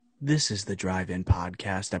This is the Drive-In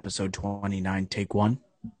Podcast, episode 29, take one.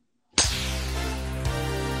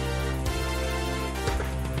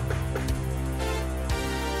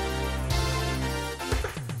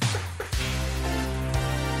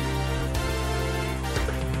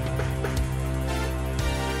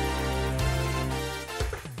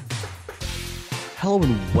 Hello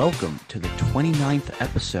and welcome to the 29th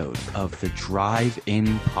episode of the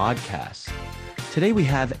Drive-In Podcast. Today we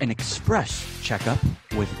have an express checkup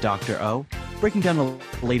with Dr. O, breaking down the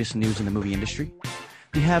latest news in the movie industry.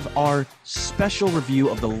 We have our special review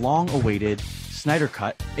of the long-awaited Snyder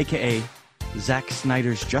Cut, aka Zack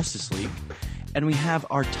Snyder's Justice League, and we have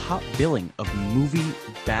our top billing of movie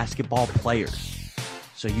basketball players.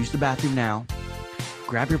 So use the bathroom now,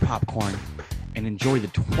 grab your popcorn, and enjoy the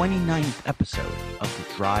 29th episode of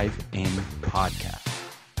the Drive-In Podcast.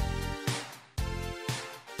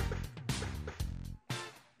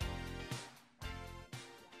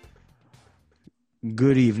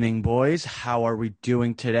 Good evening, boys. How are we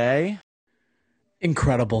doing today?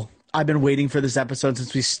 Incredible. I've been waiting for this episode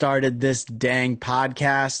since we started this dang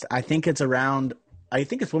podcast. I think it's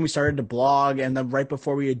when we started to blog, and then right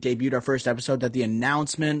before we had debuted our first episode that the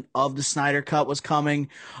announcement of the Snyder Cut was coming.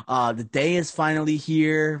 The day is finally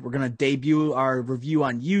here. We're going to debut our review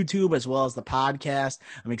on YouTube as well as the podcast.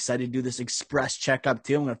 I'm excited to do this express checkup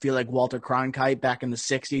too. I'm going to feel like Walter Cronkite back in the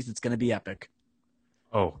 60s. It's going to be epic.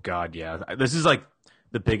 Oh, God, yeah. This is like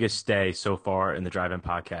the biggest day so far in the Drive-In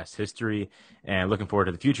Podcast history, and looking forward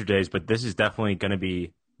to the future days. But this is definitely going to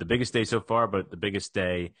be the biggest day so far, but the biggest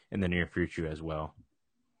day in the near future as well.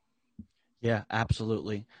 Yeah,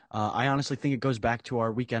 absolutely. I honestly think it goes back to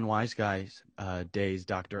our Weekend Wise Guys days,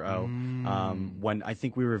 Dr. O, when I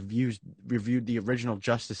think we reviewed the original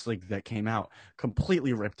Justice League that came out,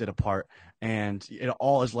 completely ripped it apart, and it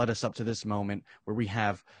all has led us up to this moment where we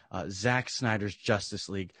have Zack Snyder's Justice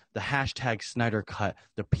League, the hashtag Snyder Cut.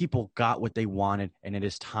 The people got what they wanted, and it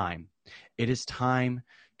is time. It is time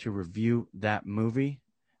to review that movie,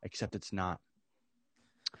 except it's not.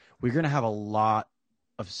 We're going to have a lot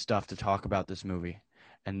of stuff to talk about this movie,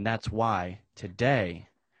 and that's why today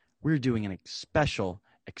we're doing a special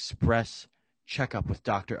express checkup with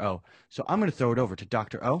Dr. O. So I'm going to throw it over to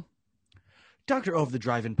Dr. O. Dr. O of the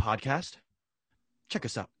Drive-In Podcast, check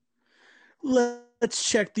us out. Let's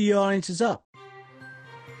check the audiences up.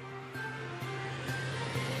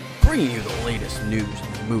 Bringing you the latest news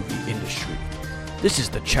in the movie industry. This is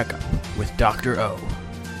the Checkup with Dr. O.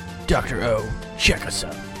 Dr. O, check us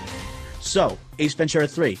out. So, Ace Ventura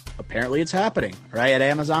 3, apparently it's happening, right, at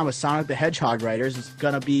Amazon with Sonic the Hedgehog writers. It's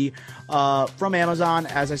going to be from Amazon.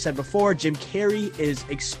 As I said before, Jim Carrey is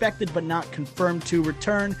expected but not confirmed to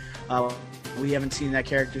return. We haven't seen that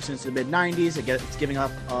character since the mid-90s. It's giving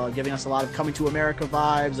us a lot of Coming to America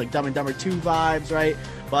vibes, like Dumb and Dumber 2 vibes, right?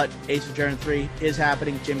 But Ace Ventura 3 is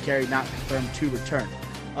happening. Jim Carrey not confirmed to return.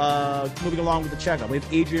 Moving along with the checkup, we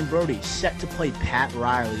have Adrian Brody set to play Pat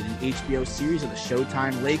Riley in an HBO series of the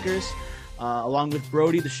Showtime Lakers. Along with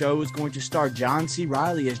Brody, the show is going to star John C.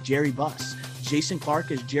 Reilly as Jerry Buss, Jason Clarke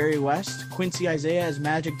as Jerry West, Quincy Isaiah as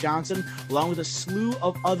Magic Johnson, along with a slew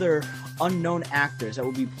of other unknown actors that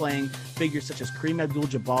will be playing figures such as Kareem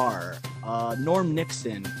Abdul-Jabbar, Norm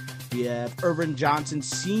Nixon. We have Irvin Johnson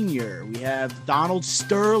Sr. We have Donald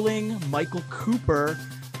Sterling, Michael Cooper,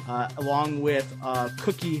 along with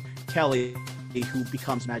Cookie Kelly, who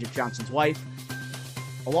becomes Magic Johnson's wife.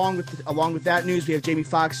 Along with that news, we have Jamie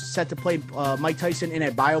Foxx set to play Mike Tyson in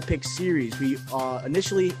a biopic series. We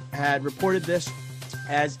initially had reported this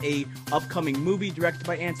as a upcoming movie directed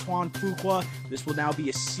by Antoine Fuqua. This will now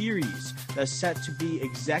be a series that's set to be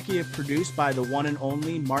executive produced by the one and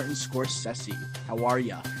only Martin Scorsese. How are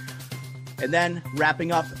ya? And then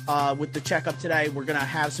wrapping up with the checkup today, we're going to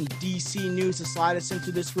have some DC news to slide us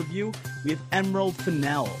into this review. We have Emerald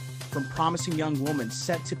Fennell from Promising Young Woman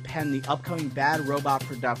set to pen the upcoming Bad Robot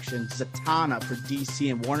production Zatanna for DC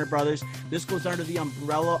and Warner Brothers. This goes under the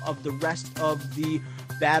umbrella of the rest of the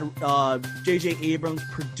J.J. Abrams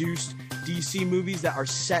produced DC movies that are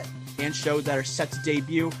set and shows that are set to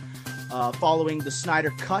debut following the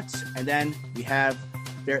Snyder Cut. And then we have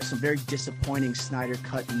some very disappointing Snyder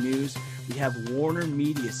Cut news. We have Warner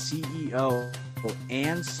Media CEO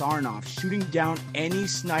Ann Sarnoff shooting down any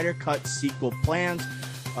Snyder Cut sequel plans.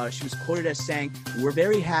 She was quoted as saying, "We're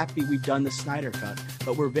very happy we've done the Snyder Cut,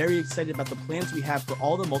 but we're very excited about the plans we have for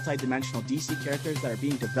all the multi-dimensional DC characters that are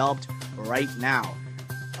being developed right now."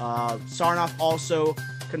 Sarnoff also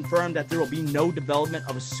confirmed that there will be no development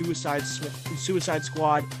of a Suicide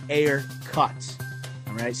Squad Ayer cut.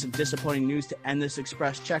 All right, some disappointing news to end this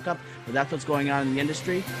express checkup, but that's what's going on in the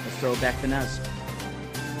industry. Let's throw it back to Nez.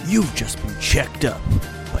 You've just been checked up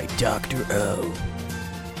by Dr. O.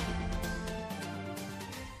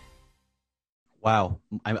 Wow.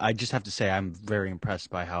 I just have to say I'm very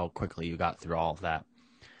impressed by how quickly you got through all of that.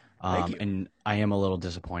 Thank you. And I am a little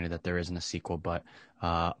disappointed that there isn't a sequel, but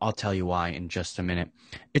I'll tell you why in just a minute.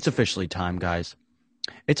 It's officially time, guys.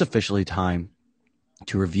 It's officially time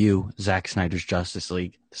to review Zack Snyder's Justice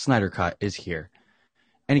League. The Snyder Cut is here.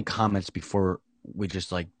 Any comments before we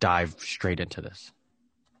just dive straight into this?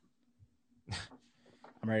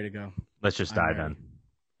 I'm ready to go. Let's just dive in.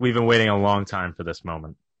 We've been waiting a long time for this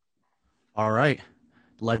moment. All right,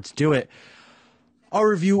 let's do it. Our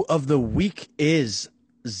review of the week is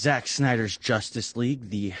Zack Snyder's Justice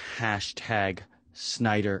League, the hashtag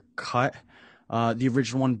Snyder Cut. The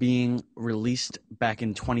original one being released back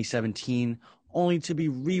in 2017, only to be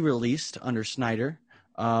re-released under Snyder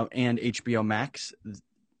and HBO Max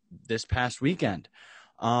this past weekend.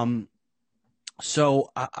 So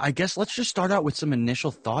I guess let's just start out with some initial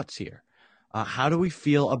thoughts here. How do we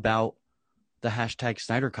feel about the hashtag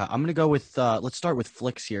Snyder Cut? I'm going to go with, let's start with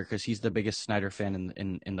Flicks here because he's the biggest Snyder fan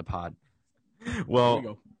in the pod.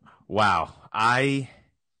 Well, wow. I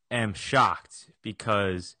am shocked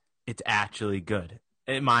because it's actually good.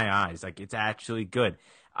 In my eyes, it's actually good.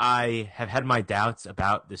 I have had my doubts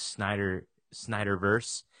about the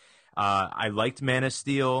Snyderverse. I liked Man of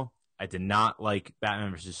Steel. I did not like Batman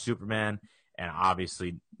vs. Superman. And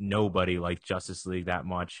obviously nobody liked Justice League that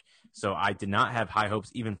much. So I did not have high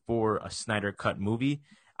hopes even for a Snyder Cut movie.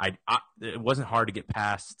 It wasn't hard to get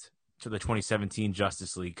past to the 2017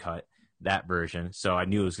 Justice League cut, that version. So I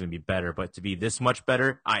knew it was going to be better. But to be this much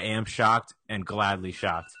better, I am shocked and gladly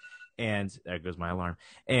shocked. And there goes my alarm.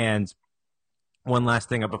 And one last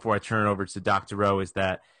thing before I turn it over to Dr. O is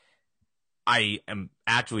that I am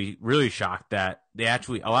actually really shocked that a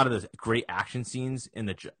lot of the great action scenes in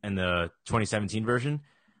the 2017 version,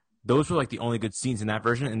 those were the only good scenes in that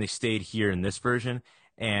version, and they stayed here in this version.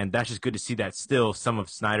 And that's just good to see that still some of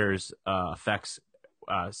Snyder's effects,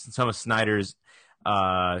 some of Snyder's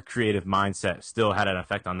creative mindset still had an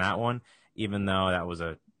effect on that one, even though that was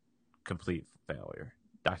a complete failure.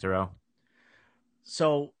 Dr. O?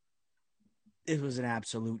 So it was an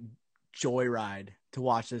absolute joyride to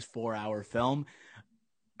watch this 4-hour film.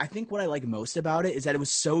 I think what I like most about it is that it was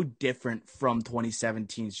so different from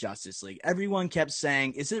 2017's Justice League. Everyone kept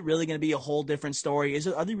saying, is it really going to be a whole different story?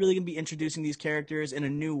 Are they really going to be introducing these characters in a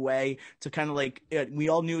new way to kind of we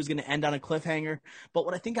all knew it was going to end on a cliffhanger. But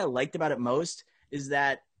what I think I liked about it most is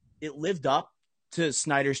that it lived up to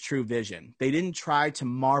Snyder's true vision. They didn't try to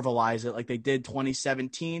Marvelize it like they did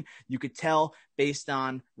 2017. You could tell based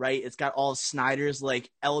on, it's got all Snyder's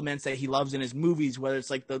elements that he loves in his movies, whether it's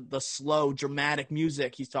the slow dramatic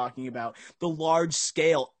music he's talking about, the large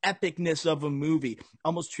scale epicness of a movie,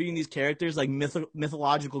 almost treating these characters like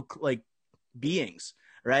mythological beings,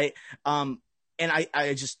 right? And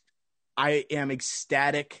I am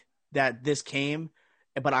ecstatic that this came,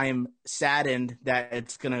 but I am saddened that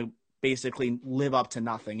it's going to basically live up to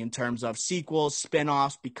nothing in terms of sequels,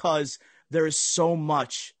 spin-offs, because there is so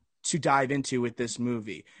much to dive into with this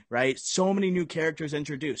movie, right? So many new characters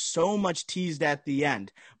introduced, so much teased at the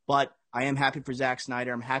end. But I am happy for Zack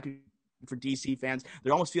Snyder. I'm happy for DC fans.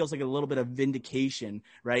 There almost feels like a little bit of vindication,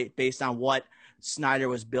 right? Based on what Snyder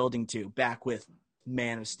was building to back with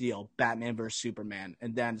Man of Steel, Batman vs. Superman.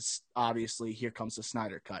 And then obviously here comes the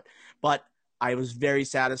Snyder Cut. But I was very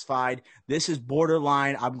satisfied. This is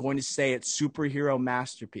borderline, I'm going to say it's superhero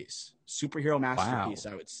masterpiece. Wow.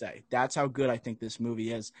 I would say. That's how good I think this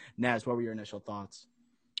movie is. Naz, what were your initial thoughts?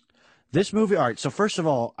 This movie, all right, so first of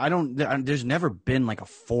all, there's never been a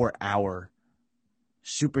 4-hour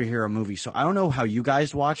superhero movie. So I don't know how you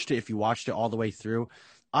guys watched it, if you watched it all the way through.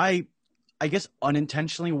 I guess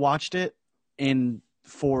unintentionally watched it in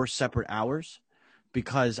 4 separate hours,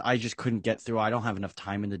 because I just couldn't get through. I don't have enough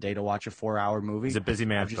time in the day to watch a 4-hour movie. He's a busy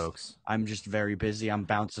man, folks. I'm just very busy. I'm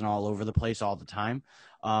bouncing all over the place all the time.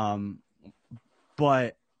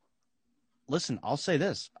 But listen, I'll say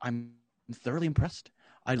this. I'm thoroughly impressed.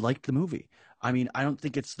 I liked the movie. I mean, I don't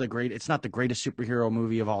think it's not the greatest superhero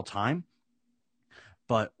movie of all time.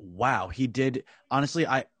 But wow, he did. Honestly,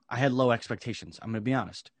 I had low expectations. I'm going to be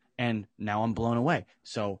honest. And now I'm blown away.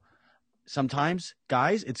 So sometimes,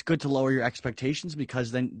 guys, it's good to lower your expectations,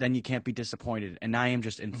 because then you can't be disappointed. And I am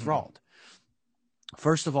just enthralled. Mm-hmm.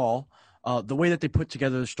 First of all, the way that they put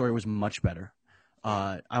together the story was much better.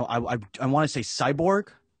 I want to say Cyborg,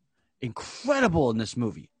 incredible in this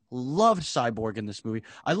movie. Loved Cyborg in this movie.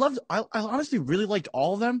 I honestly really liked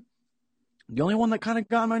all of them. The only one that kind of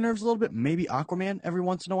got on my nerves a little bit, maybe Aquaman every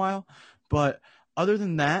once in a while. But other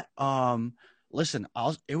than that, listen,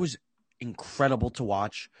 it was incredible to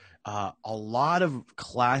watch. A lot of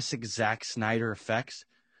classic Zack Snyder effects.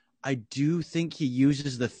 I do think he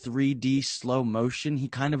uses the 3D slow motion. He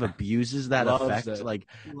kind of abuses that effect. It. Like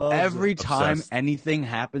Loves every it. time Obsessed. anything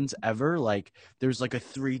happens ever, like there's like a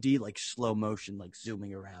 3D like slow motion like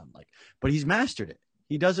zooming around. Like, but he's mastered it.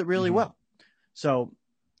 He does it really well. So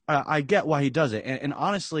I get why he does it. And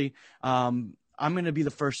honestly, I'm going to be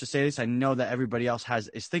the first to say this. I know that everybody else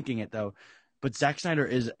is thinking it though, but Zack Snyder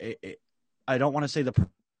is I don't want to say the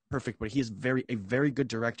perfect, but he is a very good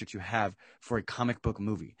director to have for a comic book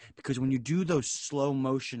movie, because when you do those slow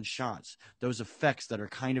motion shots, those effects that are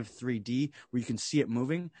kind of 3D where you can see it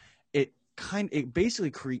moving, it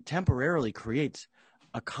basically temporarily creates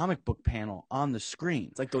a comic book panel on the screen.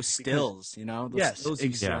 It's like those stills, you know? Those Yes, stills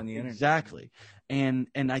you see on the internet. exactly. And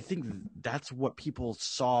I think that's what people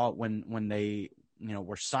saw when they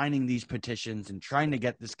were signing these petitions and trying to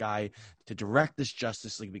get this guy to direct this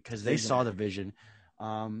Justice League, because they saw the vision.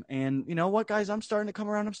 And you know what, guys? I'm starting to come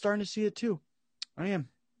around. I'm starting to see it too. I am.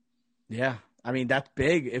 Yeah. I mean, that's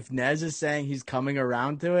big. If Nez is saying he's coming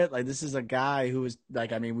around to it, like this is a guy who is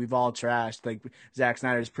like, I mean, we've all trashed like Zack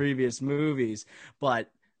Snyder's previous movies,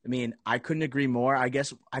 but I mean, I couldn't agree more. I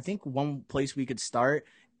think one place we could start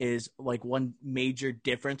is like one major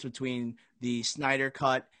difference between the Snyder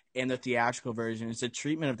cut and the theatrical version is the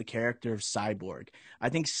treatment of the character of Cyborg. I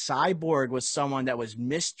think Cyborg was someone that was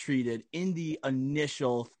mistreated in the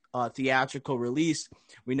initial theatrical release.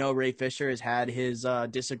 We know Ray Fisher has had his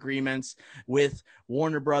disagreements with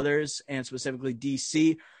Warner Brothers and specifically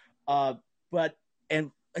DC. But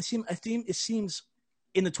it seems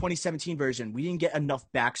in the 2017 version, we didn't get enough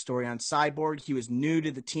backstory on Cyborg. He was new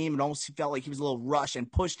to the team. It almost felt like he was a little rushed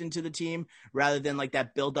and pushed into the team rather than like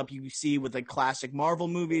that buildup you see with like classic Marvel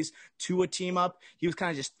movies to a team up. He was kind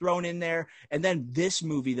of just thrown in there. And then this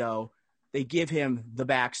movie, though, they give him the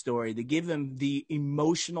backstory. They give him the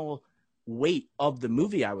emotional weight of the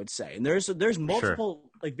movie, I would say. And there's multiple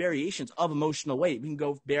like variations of emotional weight. We can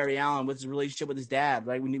go Barry Allen with his relationship with his dad,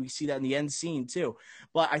 right? We see that in the end scene too.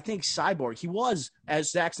 But I think Cyborg, he was,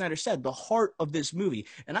 as Zack Snyder said, the heart of this movie.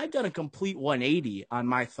 And I've done a complete 180 on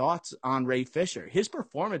my thoughts on Ray Fisher. His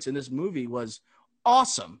performance in this movie was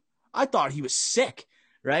awesome. I thought he was sick,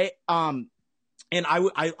 right? And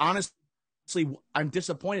I honestly, I'm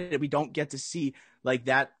disappointed that we don't get to see like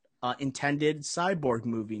that intended Cyborg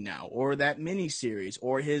movie now, or that miniseries,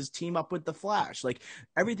 or his team up with the Flash. Like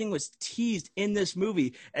everything was teased in this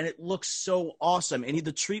movie, and it looks so awesome. And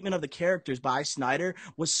the treatment of the characters by Snyder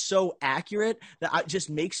was so accurate that it just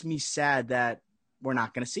makes me sad that we're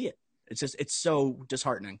not going to see it. It's so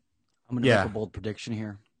disheartening. I'm going to make a bold prediction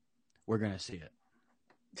here. We're going to see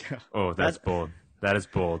it. Oh, that's bold. That is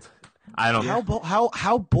bold. I don't know.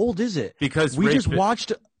 How bold is it? Because we just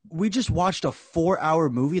watched a 4-hour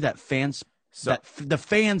movie that the fans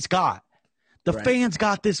got. The fans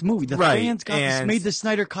got this movie. The fans got this, made the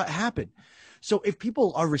Snyder cut happen. So if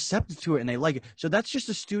people are receptive to it and they like it, so that's just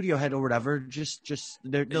a studio head or whatever. Just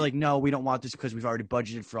they're like, no, we don't want this because we've already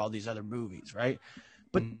budgeted for all these other movies, right?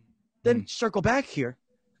 But then circle back here,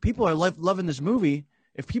 people are loving this movie.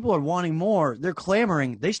 If people are wanting more, they're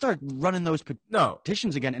clamoring. They start running those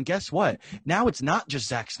petitions again. And guess what? Now it's not just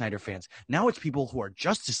Zack Snyder fans. Now it's people who are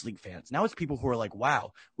Justice League fans. Now it's people who are like,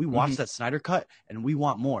 wow, we watched that Snyder cut and we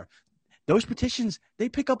want more. Those petitions, they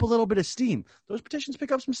pick up a little bit of steam. Those petitions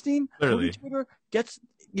pick up some steam. Literally. Twitter gets,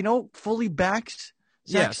 fully backs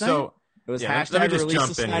Zack Snyder. So it was let me just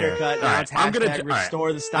jump in here. Now it's hashtag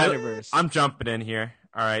restore the Snyderverse. I'm jumping in here.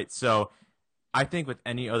 All right, so I think with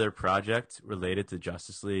any other project related to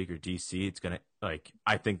Justice League or DC, it's going to,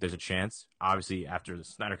 I think there's a chance, obviously, after the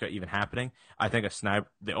Snyder Cut even happening, I think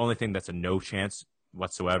the only thing that's a no chance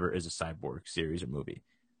whatsoever is a Cyborg series or movie.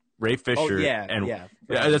 Ray Fisher.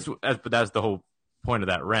 That's the whole point of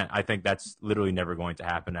that rant. I think that's literally never going to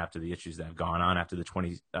happen after the issues that have gone on after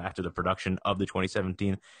the production of the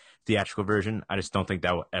 2017 theatrical version. I just don't think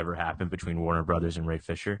that will ever happen between Warner Brothers and Ray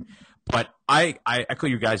Fisher. But I echo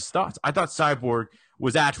your guys' thoughts. I thought Cyborg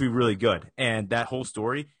was actually really good, and that whole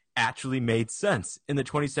story actually made sense in the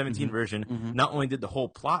 2017 version. Not only did the whole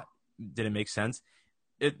plot didn't make sense,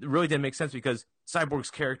 it really didn't make sense because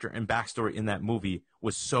Cyborg's character and backstory in that movie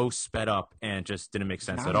was so sped up and just didn't make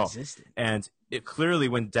sense at all. And it clearly,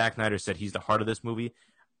 when Zack Snyder said he's the heart of this movie,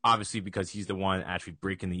 obviously because he's the one actually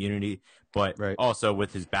breaking the unity, but also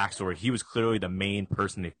with his backstory, he was clearly the main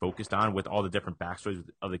person they focused on with all the different backstories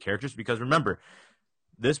of the characters. Because remember,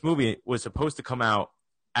 this movie was supposed to come out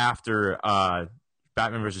after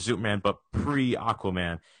Batman versus Superman, but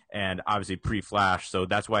pre-Aquaman and obviously pre-Flash. So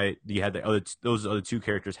that's why you had those other two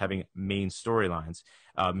characters having main storylines,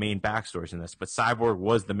 main backstories in this. But Cyborg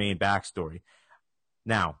was the main backstory.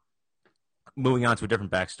 Now, moving on to a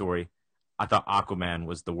different backstory, I thought Aquaman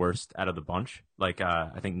was the worst out of the bunch. Like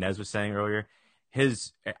I think Nez was saying earlier,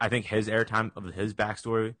 I think his airtime of his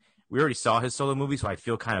backstory. We already saw his solo movie, so I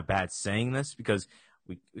feel kind of bad saying this because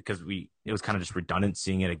it was kind of just redundant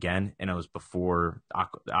seeing it again, and it was before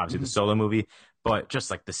obviously the solo movie. But just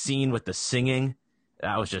like the scene with the singing,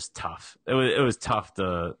 that was just tough. It was tough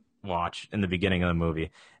to watch in the beginning of the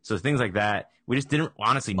movie. So things like that, we just didn't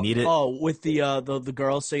honestly need it. Oh, with the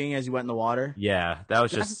girl singing as you went in the water. Yeah, that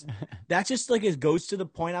was just that's just like it goes to the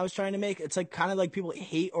point I was trying to make. It's like kind of like people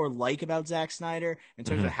hate or like about Zack Snyder in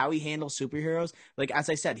terms of how he handles superheroes. Like as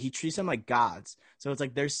I said, he treats them like gods. So it's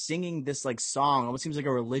like they're singing this like song, almost seems like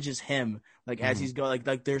a religious hymn. Like as he's going,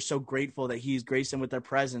 like they're so grateful that he's graced them with their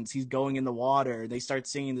presence. He's going in the water. They start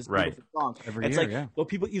singing this beautiful song. It's like what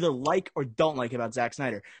people either like or don't like about Zack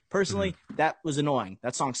Snyder. Personally, that was annoying.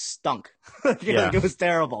 That song stunk. Like, it was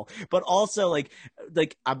terrible. But also like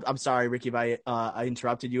I'm sorry, Ricky, if I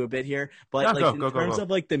interrupted you a bit here. But in terms of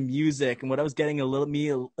like the music and what I was getting a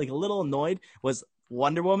little annoyed was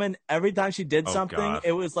Wonder Woman. Every time she did something,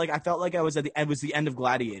 it was like I felt like I was at the end. It was the end of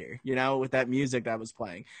Gladiator, with that music that was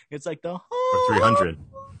playing. It's like the 300.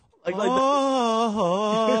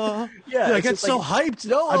 Yeah, I get so hyped.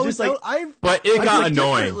 No, I'm just like, but it got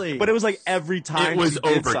annoying. But it was like every time it was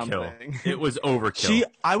overkill. Something. It was overkill.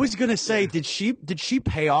 I was gonna say, did she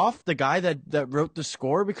pay off the guy that wrote the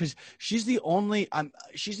score, because she's the only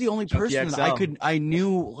person that I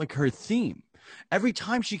knew like her theme. Every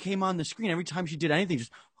time she came on the screen, every time she did anything,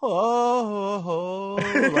 just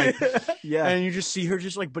like, yeah. And you just see her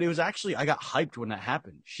just like, but it was actually, I got hyped when that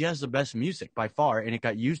happened. She has the best music by far, and it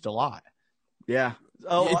got used a lot. Yeah.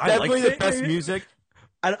 Oh, it's definitely the best music.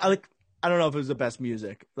 I don't know if it was the best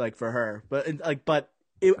music like for her, but I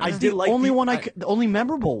did the like only the only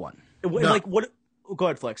memorable one. Like what? Go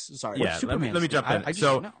ahead, Flex. Sorry. Yeah. Let me jump in. I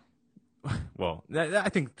just know. Well, I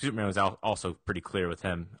think Superman was also pretty clear with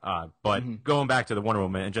him. But going back to the Wonder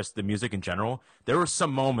Woman and just the music in general, there were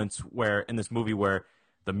some moments where in this movie where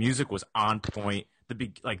the music was on point.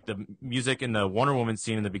 The music in the Wonder Woman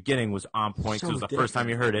scene in the beginning was on point. So it was the first time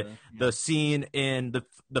you heard it. Yeah. The scene in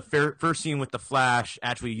the first scene with the Flash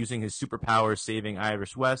actually using his superpowers, saving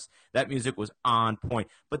Iris West, that music was on point.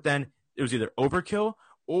 But then it was either overkill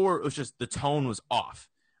or it was just the tone was off.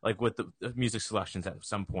 Like with the music selections at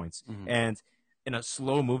some points. And in a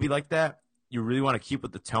slow movie like that, you really want to keep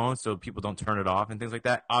with the tone so people don't turn it off and things like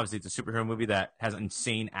that. Obviously, it's a superhero movie that has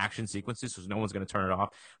insane action sequences, so no one's going to turn it off.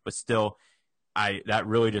 But still, that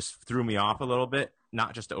really just threw me off a little bit.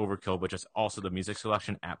 Not just the overkill, but just also the music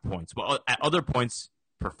selection at points. But at other points,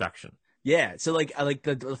 perfection. Yeah, so like I like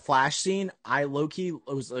the Flash scene. I low-key,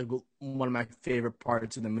 it was like one of my favorite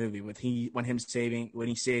parts of the movie when he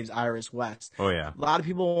saves Iris West. Oh yeah, a lot of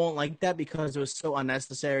people won't like that because it was so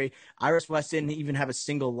unnecessary. Iris West didn't even have a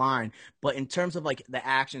single line, but in terms of like the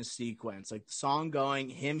action sequence, like the song going,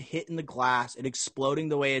 him hitting the glass, it exploding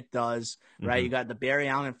the way it does, right? You got the Barry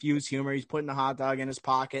Allen infused humor. He's putting the hot dog in his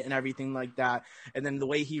pocket and everything like that, and then the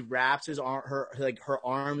way he wraps her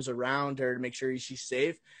arms around her to make sure she's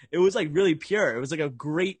safe. It was like really pure. It was like a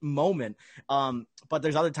great moment. But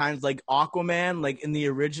there's other times like Aquaman, like in the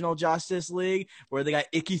original Justice League, where they got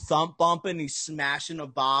Icky Thump bumping, he's smashing a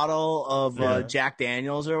bottle of Jack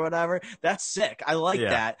Daniels or whatever. That's sick. I like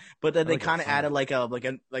that. But then they kind of added like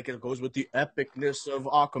it goes with the epicness of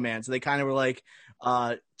Aquaman. So they kind of were like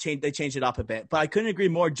they changed it up a bit. But I couldn't agree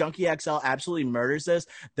more. Junkie XL absolutely murders this.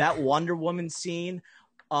 That Wonder Woman scene,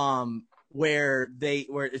 where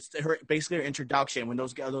it's basically her introduction when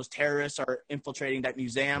those terrorists are infiltrating that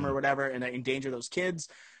museum or whatever and they endanger those kids.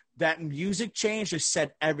 That music change just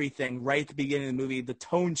said everything right at the beginning of the movie. The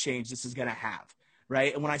tone change this is gonna have,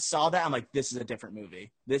 right? And when I saw that, I'm like, this is a different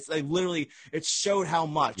movie. This literally it showed how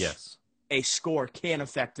much a score can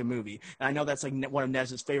affect a movie. And I know that's like one of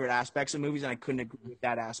Nez's favorite aspects of movies, and I couldn't agree with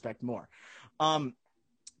that aspect more.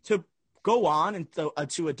 To go on and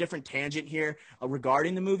to a different tangent here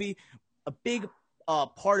regarding the movie. A big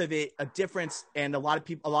part of it, a difference, and a lot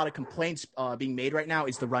of complaints being made right now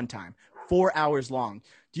is the runtime. 4 hours long.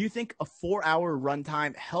 Do you think a 4-hour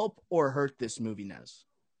runtime help or hurt this movie, Nez?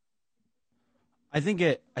 I think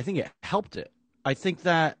it helped it. I think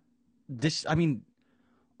that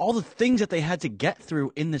all the things that they had to get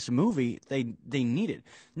through in this movie, they needed.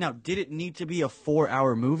 Now, did it need to be a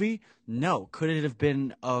 4-hour movie? No. Could it have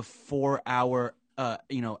been a 4-hour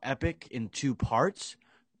epic in 2 parts?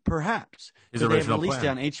 Perhaps His could original they have released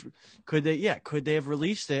plan. it on H? Could they? Yeah, could they have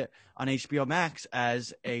released it on HBO Max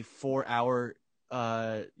as a 4-hour,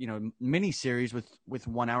 miniseries with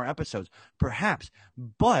 1-hour episodes? Perhaps,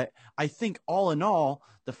 but I think all in all,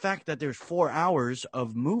 the fact that there's 4 hours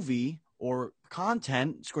of movie or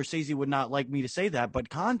content, Scorsese would not like me to say that, but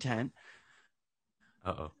content.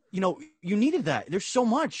 You needed that. There's so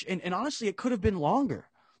much, and honestly, it could have been longer.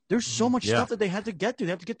 There's so much stuff that they had to get through.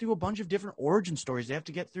 They have to get through a bunch of different origin stories. They have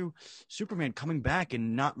to get through Superman coming back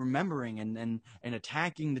and not remembering and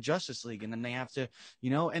attacking the Justice League. And then they have to,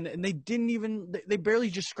 and they didn't even – they barely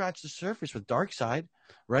just scratched the surface with Darkseid,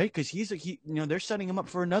 right? Because they're setting him up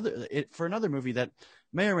for another movie that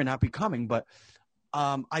may or may not be coming. But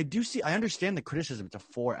I understand the criticism. It's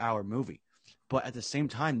a 4-hour movie. But at the same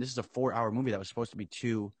time, this is a 4-hour movie that was supposed to be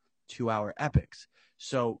two 2-hour epics.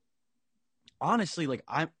 So honestly, like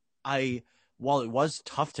while it was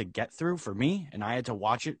tough to get through for me and I had to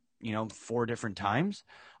watch it, 4 different times,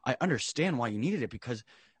 I understand why you needed it because,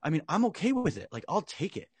 I mean, I'm okay with it. Like, I'll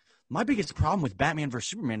take it. My biggest problem with Batman vs.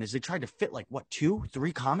 Superman is they tried to fit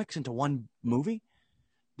 2-3 comics into one movie.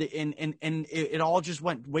 And it all just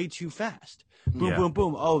went way too fast. Boom, boom,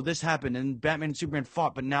 boom. Oh, this happened. And Batman and Superman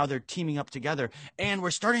fought, but now they're teaming up together. And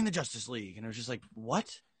we're starting the Justice League. And it was just like,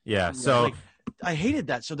 what? Yeah, so I hated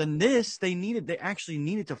that. So then they actually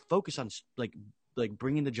needed to focus on like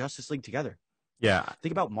bringing the Justice League together. Yeah.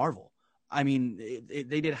 Think about Marvel. I mean,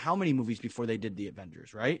 they did how many movies before they did the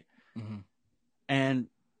Avengers, right? Mm-hmm. And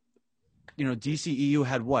DCEU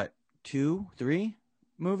had what, 2-3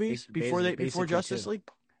 movies before Justice League?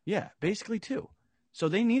 Yeah, basically 2. So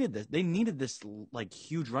they needed this. They needed this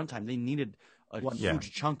huge runtime. They needed a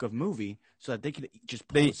huge chunk of movie so that they could just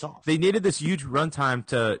pull this off. They needed this huge runtime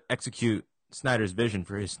to execute Snyder's vision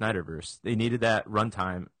for his Snyderverse. They needed that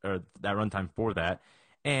runtime for that.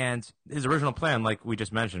 And his original plan, like we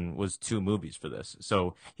just mentioned, was 2 movies for this.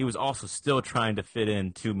 So he was also still trying to fit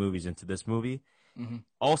in 2 movies into this movie. Mm-hmm.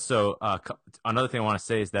 Also, another thing I want to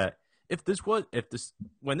say is that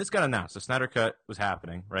when this got announced, the Snyder Cut was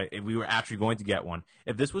happening, right? If we were actually going to get one,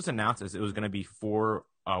 if this was announced as it was going to be 4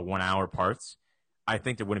 1-hour parts, I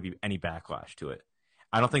think there wouldn't be any backlash to it.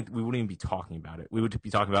 I don't think we wouldn't even be talking about it. We would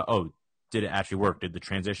be talking about, did it actually work? Did the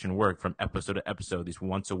transition work from episode to episode? These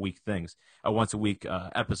once a week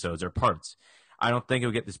episodes or parts. I don't think it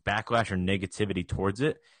would get this backlash or negativity towards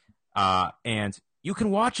it. And you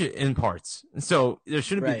can watch it in parts, so there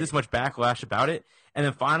shouldn't be this much backlash about it. And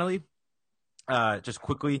then finally, just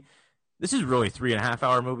quickly, this is really a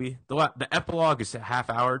 3.5-hour movie. The epilogue is a half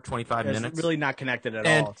hour, 25 minutes. It's really not connected at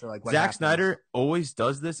all to what Zack happens. Snyder always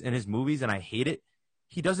does this in his movies, and I hate it.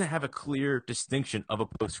 He doesn't have a clear distinction of a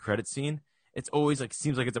post-credit scene. It's always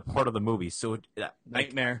seems like it's a part of the movie. So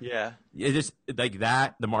nightmare. Yeah, it just like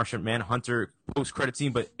that. The Martian Manhunter post-credit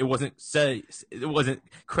scene, but it wasn't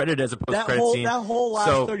credited as a post-credit scene. That whole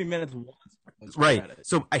last 30 minutes was right. credit.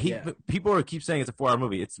 So I hate people keep saying it's a 4-hour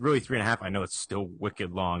movie. It's really 3.5. I know it's still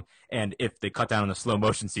wicked long, and if they cut down on the slow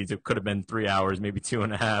motion scenes, it could have been 3 hours, maybe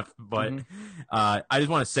 2.5. But I just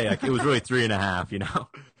want to say it was really 3.5.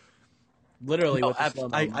 Literally, no,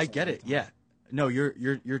 I get it. Yeah, no,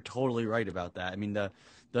 you're totally right about that. I mean,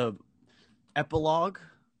 the epilogue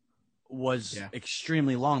was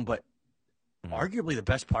extremely long, but arguably the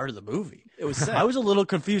best part of the movie. It was. I was a little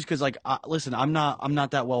confused because, listen, I'm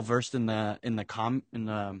not that well versed in the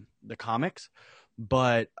comics,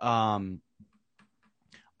 but I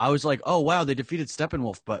was like, oh wow, they defeated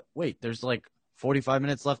Steppenwolf, but wait, there's 45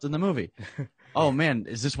 minutes left in the movie. Oh man,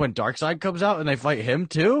 is this when Darkseid comes out and they fight him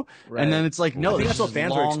too? Right. And then it's like, no, that's what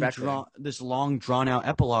fans were expecting. This long drawn out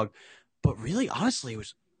epilogue, but really, honestly, it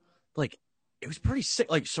was pretty sick.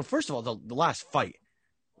 So first of all, the last fight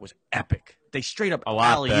was epic. They straight up a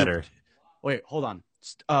lot better. Wait, hold on.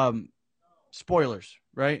 Spoilers,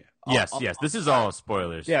 right? Yes. This is all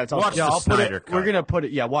spoilers. Yeah, it's all watch the Snyder Cut. We're gonna put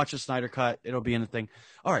it. Yeah, watch the Snyder Cut. It'll be in the thing.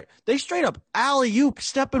 All right. They straight up alley-oop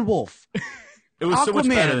Steppenwolf. It was so much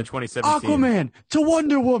better than 2017. Aquaman to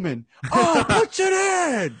Wonder Woman. Oh, put it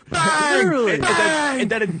in! Bang! Literally. And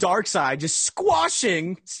then in Darkseid just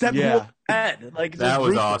squashing Steppenwolf's head. That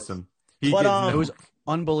was awesome. It was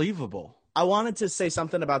unbelievable. I wanted to say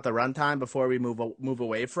something about the runtime before we move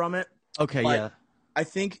away from it. Okay, but yeah. I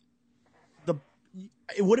think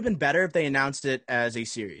it would have been better if they announced it as a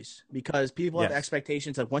series because people have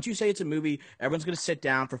expectations of once you say it's a movie, everyone's going to sit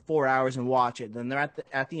down for 4 hours and watch it. Then they're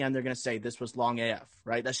at the end, they're going to say this was long AF,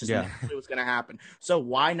 right? That's just naturally what's going to happen. So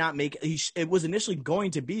why not make it was initially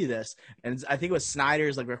going to be this, and I think it was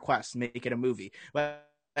Snyder's request, make it a movie. But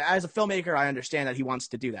As a filmmaker, I understand that he wants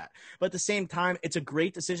to do that. But at the same time, it's a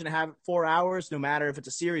great decision to have 4 hours, no matter if it's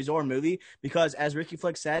a series or a movie, because as Ricky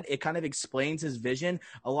Flick said, it kind of explains his vision.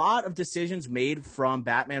 A lot of decisions made from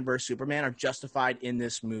Batman vs. Superman are justified in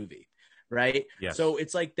this movie. Right. Yes. So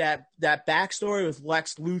it's like that backstory with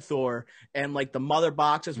Lex Luthor and like the mother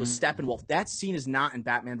boxes with Steppenwolf. That scene is not in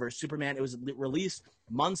Batman vs. Superman. It was released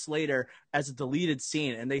months later as a deleted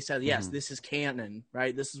scene. And they said, yes, this is canon.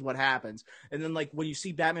 Right. This is what happens. And then like when you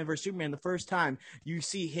see Batman vs. Superman the first time, you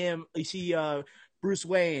see Bruce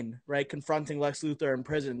Wayne, right, confronting Lex Luthor in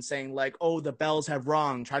prison, saying like, "Oh, the bells have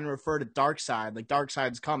rung," trying to refer to Darkseid, like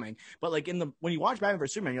Darkseid's coming. But like when you watch Batman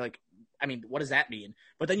vs. Superman, you're like, I mean, what does that mean?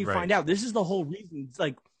 But then you find out this is the whole reason. It's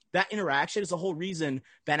like that interaction is the whole reason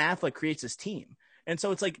Ben Affleck creates this team. And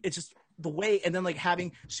so it's like, it's just the way, and then like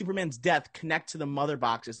having Superman's death connect to the mother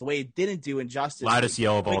boxes the way it didn't do in Justice League. Loudest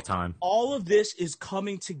yell of all time. All of this is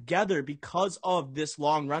coming together because of this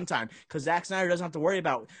long runtime. Because Zack Snyder doesn't have to worry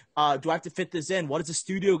about, do I have to fit this in? What is the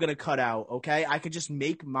studio going to cut out? Okay, I could just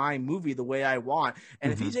make my movie the way I want.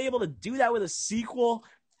 And if he's able to do that with a sequel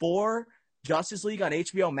for Justice League on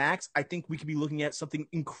HBO Max, I think we could be looking at something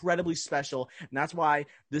incredibly special. And that's why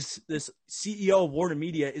this CEO of Warner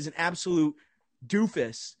Media is an absolute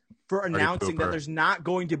doofus for announcing that there's not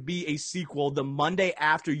going to be a sequel the Monday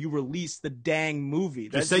after you release the dang movie.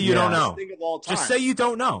 Just say you don't know. Just say you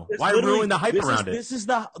don't know. Why ruin the hype around it? This is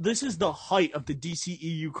the height of the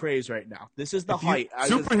DCEU craze right now. This is the height.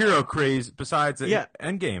 Superhero craze besides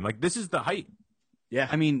Endgame. Like, this is the height. Yeah.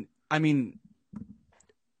 I mean,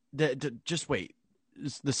 just wait.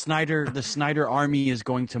 The Snyder army is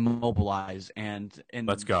going to mobilize, and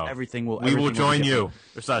let's go. Everything will. We will join you.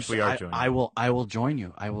 Besides, we are joining. I will join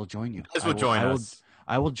you. I will join you. This will join us.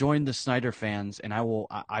 I will join the Snyder fans, and I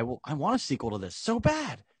want a sequel to this so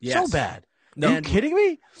bad, yes. so bad. No, are you kidding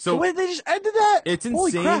me? So the way they just ended that, it's insane.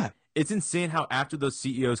 Holy crap. It's insane how after those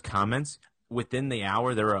CEOs' comments, within the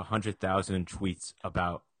hour, there were 100,000 tweets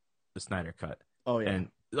about the Snyder Cut. Oh yeah. And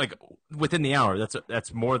like within the hour,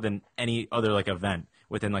 that's more than any other like event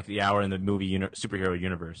within like the hour in the movie superhero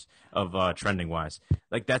universe of trending wise.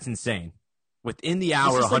 Like, that's insane. Within the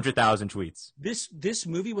hour, 100,000 tweets. This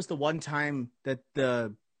movie was the one time that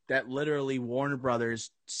that literally Warner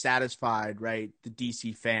Brothers satisfied, right, the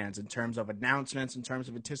DC fans in terms of announcements, in terms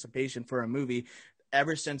of anticipation for a movie.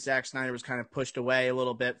 Ever since Zack Snyder was kind of pushed away a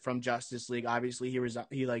little bit from Justice League, obviously he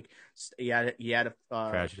had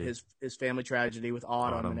his family tragedy with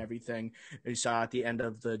Autumn and everything. You saw at the end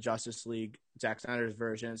of the Justice League, Zack Snyder's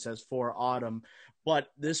version, it says for Autumn,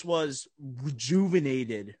 but this was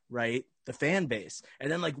rejuvenated, right? The fan base, and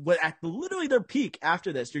then like at literally their peak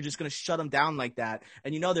after this, you're just gonna shut them down like that,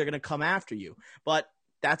 and you know they're gonna come after you. But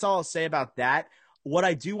that's all I'll say about that. What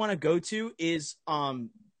I do want to go to is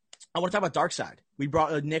I want to talk about Darkseid.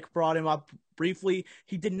 Nick brought him up briefly.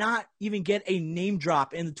 He did not even get a name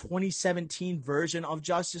drop in the 2017 version of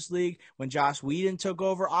Justice League when Joss Whedon took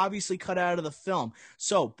over, obviously cut out of the film.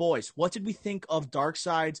 So, boys, what did we think of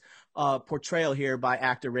Darkseid's portrayal here by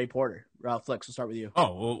actor Ray Porter? Flex, we'll start with you.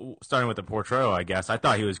 Oh, well, starting with the portrayal, I guess. I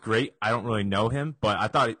thought he was great. I don't really know him, but I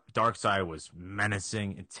thought Darkseid was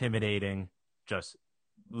menacing, intimidating, just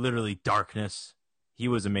literally darkness. He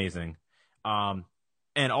was amazing.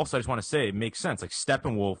 And also, I just want to say, it makes sense. Like,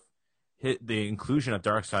 Steppenwolf, the inclusion of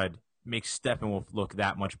Darkseid makes Steppenwolf look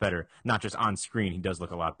that much better. Not just on screen, he does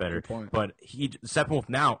look a lot better. Good point. But Steppenwolf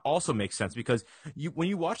now also makes sense because when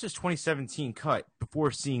you watch this 2017 cut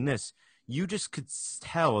before seeing this, you just could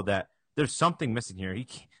tell that there's something missing here.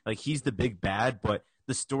 He's the big bad, but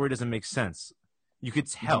the story doesn't make sense. You could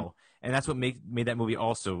tell. Mm-hmm. And that's what made that movie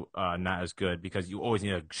also not as good, because you always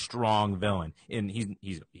need a strong villain. And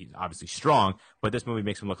he's obviously strong, but this movie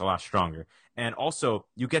makes him look a lot stronger. And also,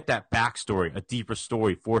 you get that backstory, a deeper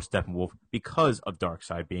story for Steppenwolf because of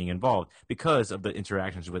Darkseid being involved, because of the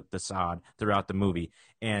interactions with Desaad throughout the movie.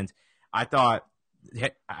 And I thought,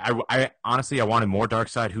 I honestly, I wanted more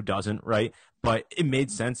Darkseid. Who doesn't, right? But it made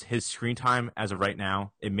sense. His screen time as of right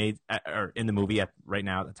now, in the movie right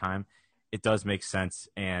now at the time, it does make sense,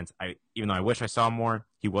 and even though I wish I saw more,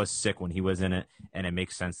 he was sick when he was in it, and it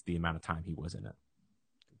makes sense the amount of time he was in it.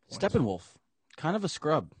 Steppenwolf, kind of a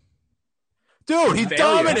scrub. Dude, he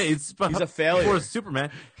dominates. He's a failure. For Superman.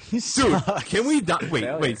 Dude, can we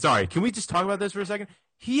wait, sorry. Can we just talk about this for a second?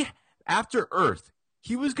 After Earth,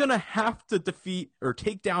 he was going to have to defeat or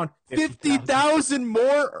take down 50,000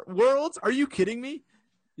 more worlds? Are you kidding me?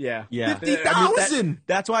 Yeah. 50,000.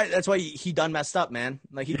 That's why he done messed up, man.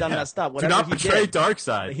 Like, he done messed up. Whatever Do not betray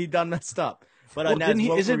Darkseid. He done messed up. But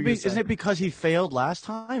isn't it because he failed last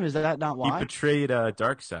time? Is that not why? He betrayed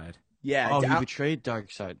Darkseid. Yeah. He betrayed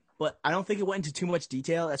Darkseid. but I don't think it went into too much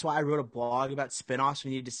detail. That's why I wrote a blog about spinoffs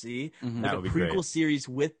we need to see. Mhm. Like That a would be prequel great. series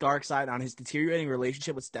with Darkseid on his deteriorating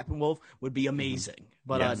relationship with Steppenwolf would be amazing.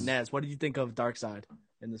 But Yes. Nez, what did you think of Darkseid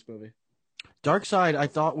in this movie? Darkseid, I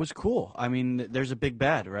thought was cool. I mean, there's a big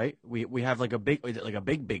bad, right? We have like a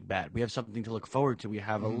big bad. We have something to look forward to. We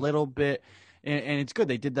have a little bit, and it's good.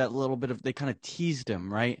 They did that little bit of, they kind of teased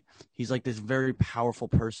him, right? He's like this very powerful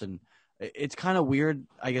person. It's kind of weird,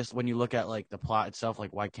 I guess, when you look at like the plot itself.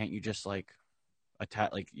 Like, why can't you just like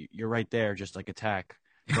attack? Like, you're right there, just like attack.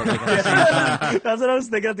 But like at the same time, That's what I was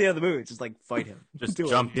thinking at the end of the movie. It's just like fight him. Just Do it.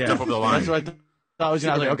 jump over the line. that's what I was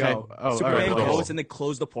gonna. I was like, okay, Go. all Superman right, goes and they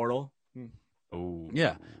close the portal. Oh,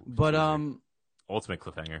 yeah, but ultimate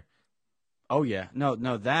cliffhanger. oh yeah, no,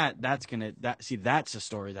 that's a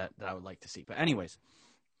story that I would like to see. But anyways,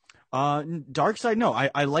 Darkseid, no,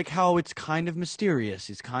 I like how it's kind of mysterious.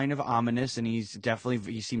 He's kind of ominous, and he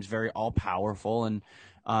seems very all powerful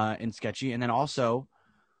and sketchy. And then also,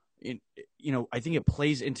 I think it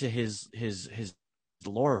plays into his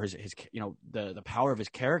lore, his the power of his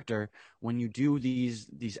character when you do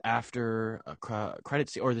these after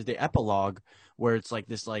credits or the epilogue where it's like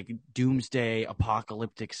this like doomsday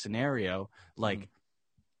apocalyptic scenario. Like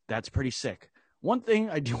that's pretty sick. One thing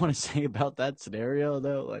I do want to say about that scenario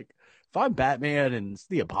though, like if I'm Batman and it's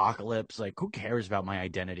the apocalypse, like who cares about my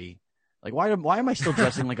identity? Like why am I still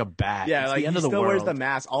dressing like a bat? Yeah, it's like the end he of the still world. wears the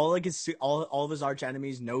mask. All of his arch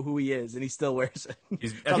enemies know who he is, and he still wears it.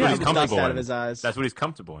 That's Probably what he's the dust comfortable out in. of his eyes. That's what he's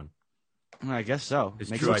comfortable in. I guess so. His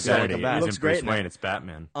Makes true him feel like a identity bat. Looks isn't Bruce great now. Wayne, it's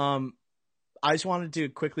Batman. I just wanted to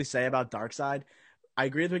quickly say about Darkseid. I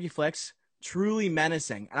agree with Ricky Flicks. Truly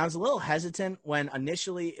menacing. And I was a little hesitant when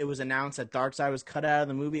initially it was announced that Darkseid was cut out of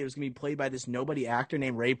the movie. It was going to be played by this nobody actor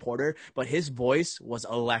named Ray Porter, but his voice was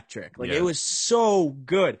electric. Like, Yeah. it was so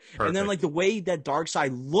good. And then, Perfect. like, the way that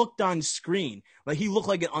Darkseid looked on screen, like, he looked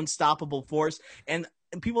like an unstoppable force. And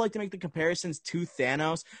people like to make the comparisons to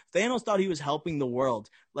Thanos. Thanos thought he was helping the world,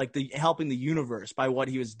 like helping the universe by what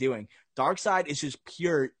he was doing. Darkseid is just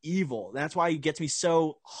pure evil. That's why he gets me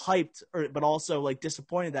so hyped, but also like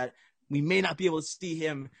disappointed that we may not be able to see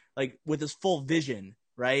him like with his full vision,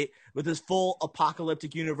 right? With his full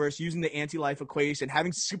apocalyptic universe, using the anti-life equation,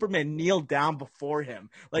 having Superman kneel down before him.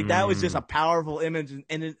 Like that was just a powerful image in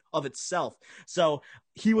and of itself. So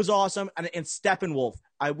he was awesome. And Steppenwolf,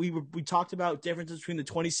 we talked about differences between the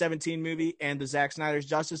 2017 movie and the Zack Snyder's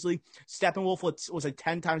Justice League. Steppenwolf was a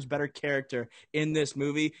 10 times better character in this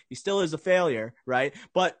movie. He still is a failure, right?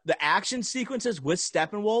 But the action sequences with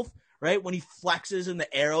Steppenwolf, right? When he flexes and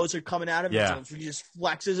the arrows are coming out of him, Yeah. so he just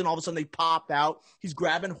flexes and all of a sudden they pop out. He's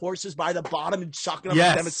grabbing horses by the bottom and chucking them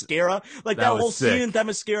Yes. in Themyscira. Like That that was whole sick. scene in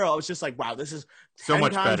Themyscira, I was just like, wow, this is So 10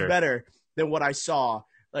 much times better. than what I saw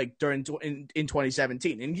like in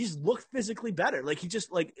 2017. And he just looked physically better. Like he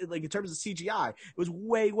just like in terms of CGI, it was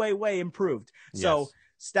way improved. So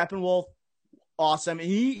Steppenwolf, awesome. And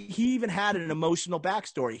he even had an emotional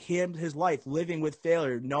backstory. His life living with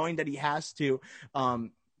failure, knowing that he has to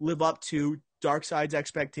live up to Darkseid's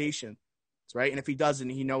expectations, right? And if he doesn't,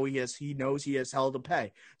 he knows he has hell to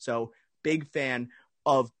pay. So big fan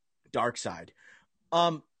of Darkseid.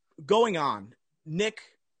 Going on,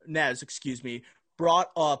 Nez,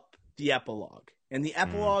 brought up the epilogue. And the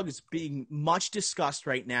epilogue is being much discussed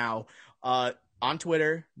right now on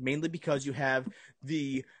Twitter, mainly because you have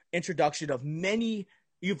the introduction of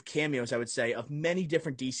you have cameos, I would say, of many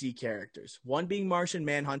different DC characters. One being Martian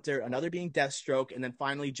Manhunter, another being Deathstroke, and then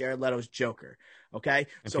finally Jared Leto's Joker. Okay?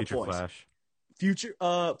 And so Future boys, Flash.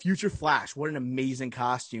 Future Flash. What an amazing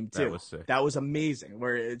costume too. That was sick. That was amazing.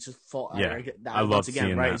 Where it's just full. Yeah, I once loved again,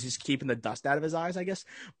 seeing right? that. He's just keeping the dust out of his eyes, I guess.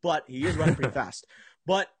 But he is running pretty fast.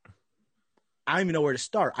 But I don't even know where to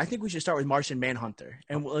start. I think we should start with Martian Manhunter,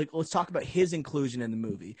 and let's talk about his inclusion in the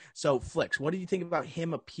movie. So, Flicks, what did you think about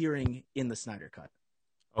him appearing in the Snyder Cut?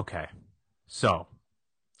 Okay. So,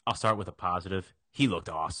 I'll start with a positive. He looked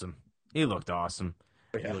awesome.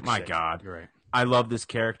 My God. You're right. I love this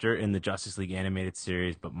character in the Justice League animated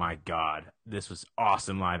series, but my God, this was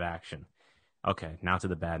awesome live action. Okay, now to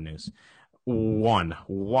the bad news. One,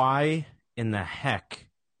 why in the heck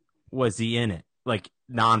was he in it? Like,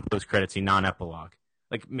 non-post-credits, non-epilogue.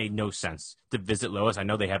 Like, made no sense. To visit Lois, I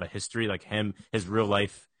know they have a history, like him, his real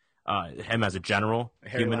life, him as a general,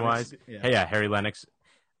 human-wise. Yeah, Harry Lennox.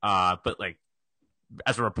 But, like,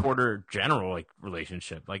 as a reporter general, like,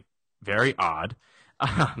 relationship, like, very odd.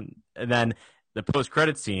 And then the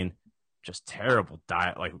post-credit scene, just terrible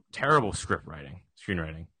terrible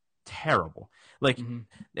screenwriting, terrible. Like,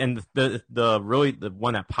 and the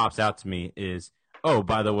one that pops out to me is, oh,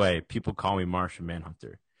 by the way, people call me Martian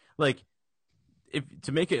Manhunter. Like, if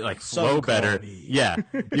to make it like Some flow call better, me. yeah,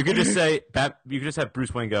 you could just say you could just have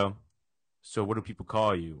Bruce Wayne go, so what do people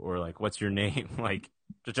call you? Or like, what's your name? Like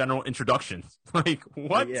the general introductions. Like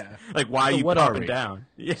what? Yeah. Like why So are you what are popping we? down?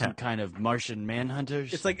 Yeah. Some kind of Martian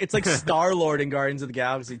manhunters. It's like Star-Lord in Guardians of the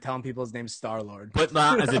Galaxy telling people his name's Star-Lord. But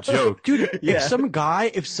not as a joke. Dude, Yeah.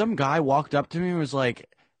 if some guy walked up to me and was like,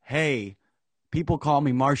 "Hey, people call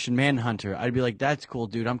me Martian Manhunter," I'd be like, "That's cool,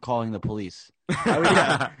 dude. I'm calling the police." You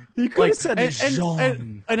could Like, have said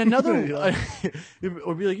Jean. and another,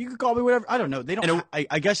 or be like, "You could call me whatever." I don't know. They don't.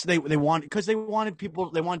 I guess they want because they wanted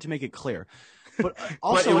to make it clear. But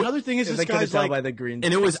also another thing is They this couldn't guy's tell like, by the green.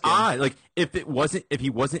 And it was skin. odd. Like if he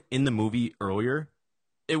wasn't in the movie earlier,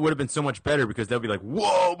 it would have been so much better because they'll be like,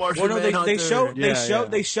 "Whoa, Martian Well, no, Manhunter."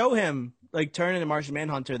 they show him like turn into Martian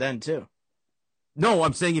Manhunter then too. No,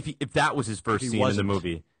 I'm saying if that was his first He scene in the wasn't.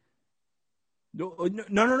 movie.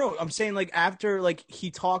 No. I'm saying like after like he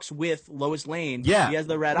talks with Lois Lane. Yeah. He has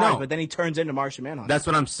the red eyes, but then he turns into Martian Manhunter. That's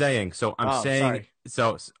what I'm saying. So I'm saying sorry.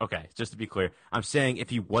 so okay, just to be clear, I'm saying if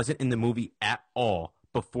he wasn't in the movie at all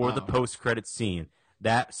before the post-credit scene,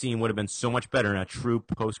 that scene would have been so much better in a true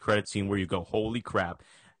post-credit scene where you go, "Holy crap,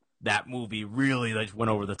 that movie really like went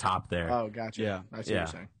over the top there." Oh, gotcha. Yeah. I see what you're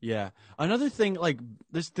saying. yeah. Another thing, like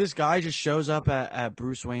this guy just shows up at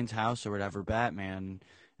Bruce Wayne's house or whatever, Batman,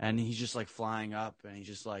 and he's just like flying up, and he's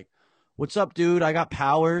just like, "What's up, dude? I got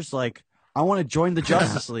powers. Like, I want to join the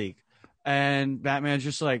Justice League." And Batman's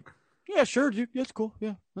just like, "Yeah, sure, dude. Yeah, it's cool.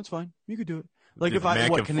 Yeah, that's fine. You could do it." Like, Dude, if I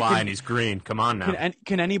man can fly and he's green. Come on now.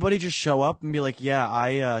 can anybody just show up and be like, "Yeah,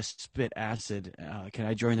 I spit acid. Can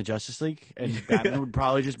I join the Justice League?" And Batman would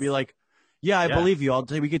probably just be like, "Yeah, I believe you.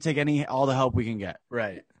 We could take all the help we can get."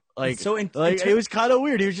 Right. Like, So it was kind of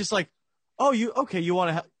weird. He was just like, "Oh, you want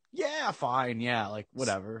to help? Yeah, fine. Yeah, like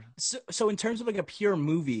whatever." So in terms of like a pure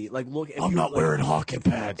movie, like look, if I'm you're, not like, wearing hockey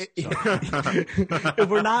pads. if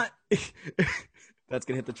we're not, that's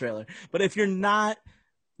gonna hit the trailer. But if you're not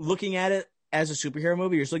looking at it as a superhero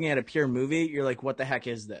movie, you're just looking at a pure movie. You're like, what the heck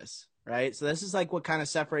is this? Right? So this is like what kind of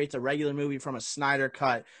separates a regular movie from a Snyder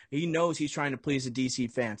cut. He knows he's trying to please the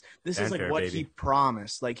DC fans. This is like Fanfare, what baby. he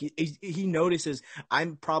promised. Like he notices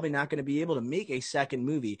I'm probably not going to be able to make a second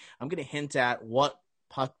movie. I'm going to hint at what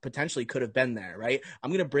potentially could have been there. Right? I'm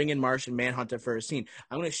going to bring in Martian Manhunter for a scene.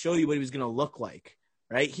 I'm going to show you what he was going to look like.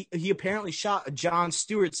 Right? He apparently shot a John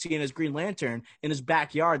Stewart scene as Green Lantern in his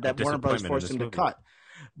backyard that Warner Bros. Forced him to cut.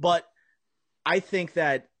 But I think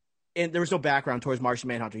that there was no background towards Martian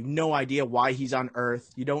Manhunter. You have no idea why he's on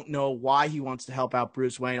Earth. You don't know why he wants to help out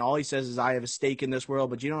Bruce Wayne. All he says is, "I have a stake in this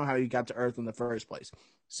world," but you don't know how he got to Earth in the first place.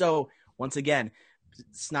 So, once again,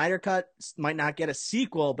 Snyder Cut might not get a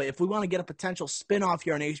sequel, but if we want to get a potential spin-off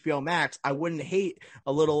here on HBO Max, I wouldn't hate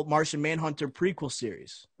a little Martian Manhunter prequel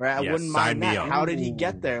series, right? I wouldn't mind that. How did he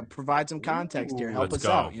get there? Provide some context here. Help us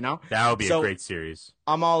out, you know? That would be a great series.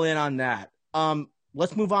 I'm all in on that.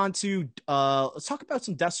 Let's move on to let's talk about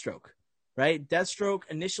some Deathstroke, right? Deathstroke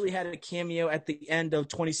initially had a cameo at the end of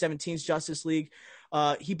 2017's Justice League.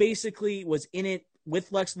 He basically was in it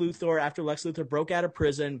with Lex Luthor after Lex Luthor broke out of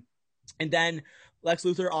prison, and then Lex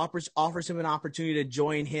Luthor offers him an opportunity to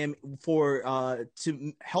join him for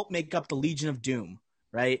to help make up the Legion of Doom,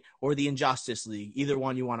 right? Or the Injustice League, either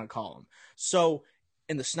one you want to call them. So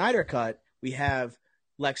in the Snyder Cut, we have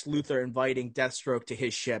Lex Luthor inviting Deathstroke to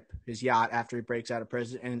his ship, his yacht, after he breaks out of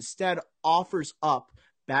prison, and instead offers up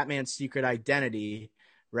Batman's secret identity,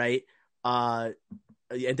 right? And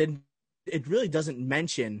then it really doesn't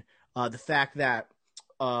mention the fact that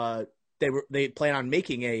they plan on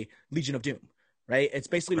making a Legion of Doom, right? It's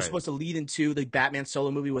basically supposed to lead into the Batman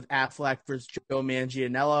solo movie with Affleck versus Joe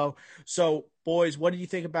Manganiello. So, boys, what did you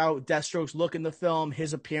think about Deathstroke's look in the film,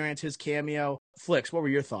 his appearance, his cameo? Flicks, what were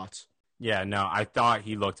your thoughts? Yeah, no, I thought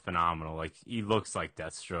he looked phenomenal. Like, he looks like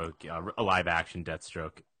Deathstroke, a live-action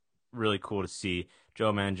Deathstroke. Really cool to see.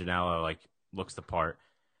 Joe Manganiello, like, looks the part.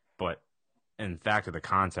 But in fact of the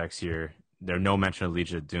context here, there's no mention of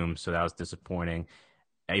Legion of Doom, so that was disappointing,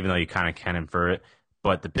 even though you kind of can infer it.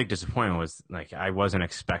 But the big disappointment was, like, I wasn't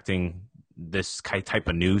expecting this type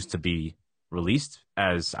of news to be released,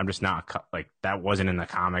 as I'm just not, like, that wasn't in the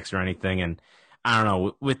comics or anything. And I don't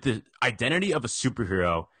know, with the identity of a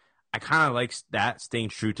superhero, I kind of like that staying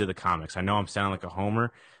true to the comics. I know I'm sounding like a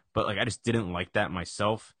homer, but like I just didn't like that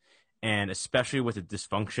myself. And especially with the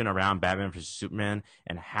dysfunction around Batman vs. Superman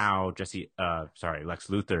and how Lex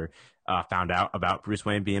Luthor found out about Bruce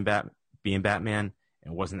Wayne being Batman,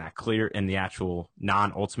 and wasn't that clear in the actual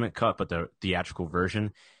non-Ultimate cut, but the theatrical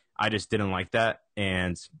version. I just didn't like that.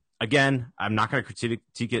 And again, I'm not going to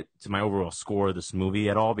critique it to my overall score of this movie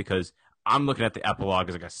at all, because I'm looking at the epilogue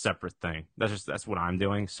as like a separate thing. That's what I'm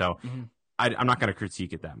doing. So I'm not going to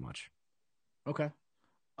critique it that much. Okay.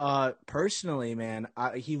 Personally, man,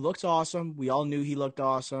 he looks awesome. We all knew he looked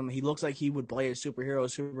awesome. He looks like he would play a superhero,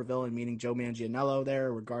 supervillain, meaning Joe Manganiello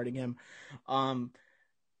there regarding him.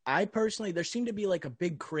 I personally, there seemed to be like a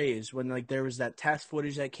big craze when like there was that test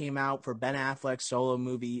footage that came out for Ben Affleck's solo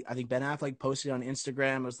movie. I think Ben Affleck posted on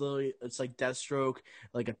Instagram. It's like Deathstroke,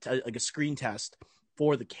 like a screen test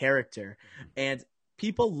for the character, and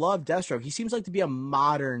people love Deathstroke. He seems like to be a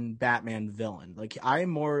modern Batman villain. Like I'm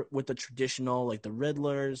more with the traditional, like the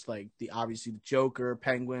Riddlers, like obviously the Joker,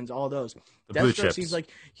 Penguins, all those. The blue Deathstroke chips. seems like,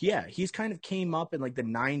 he's kind of came up in like the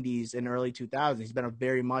 90s and early 2000s. He's been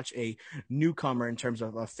very much a newcomer in terms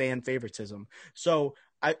of fan favoritism. So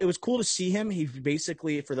it was cool to see him. He's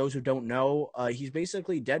basically, for those who don't know, he's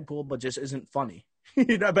basically Deadpool, but just isn't funny.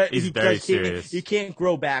 But he's very serious. He can't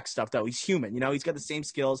grow back stuff though. He's human. He's got the same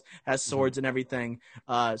skills, has swords and everything.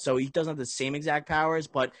 So he doesn't have the same exact powers,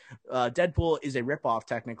 but Deadpool is a ripoff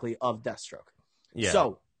technically of Deathstroke. Yeah.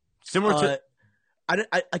 So similar to.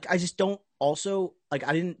 I just don't also like.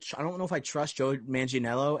 I don't know if I trust Joe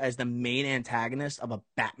Manganiello as the main antagonist of a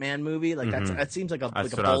Batman movie. Like that seems like a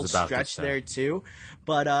bold stretch there too.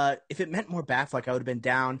 But if it meant more Batfleck, I would have been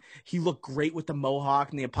down. He looked great with the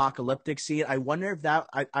mohawk and the apocalyptic scene. I wonder if that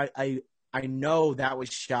I know that was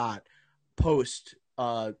shot post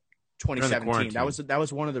 2017. That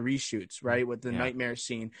was one of the reshoots, right, with the nightmare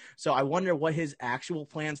scene. So I wonder what his actual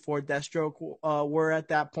plans for Deathstroke were at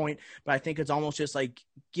that point. But I think it's almost just like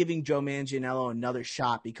giving Joe Manganiello another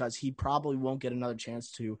shot because he probably won't get another chance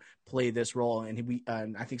to play this role,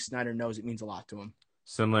 and I think Snyder knows it means a lot to him.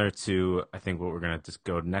 Similar to, I think what we're gonna just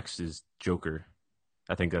go next is Joker.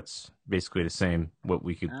 I think that's basically the same. What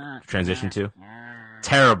we could transition to.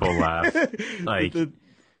 Terrible laugh. Like, do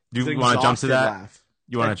you want to jump to that? Laugh.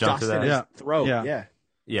 You want to jump to that? Yeah. Throat.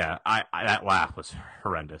 Yeah. I that laugh was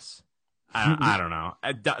horrendous. I don't know.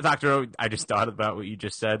 Dr. O, I just thought about what you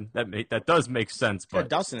just said. That does make sense, but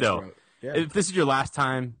dust in his still, throat. Yeah. if this is your last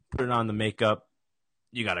time putting on the makeup,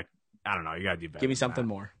 you gotta do better. Give me something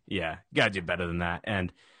more. Yeah, you gotta do better than that.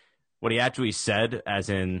 And what he actually said, as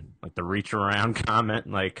in like the reach around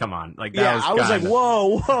comment, like, come on, like that was. I was like,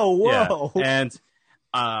 whoa. Yeah. And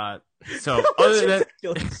so other than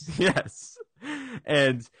yes.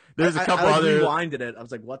 And there's a couple other. I rewinded it. I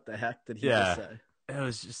was like, "What the heck did he just say?" It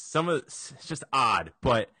was just it's just odd,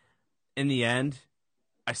 but in the end,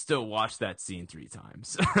 I still watched that scene 3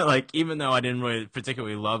 times. Like, even though I didn't really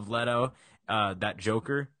particularly love Leto, that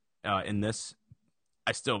Joker in this,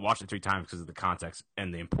 I still watched it 3 times because of the context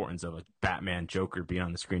and the importance of a Batman Joker being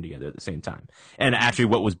on the screen together at the same time, and actually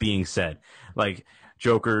what was being said, like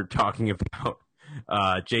Joker talking about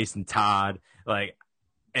Jason Todd, like.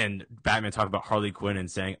 And Batman talking about Harley Quinn and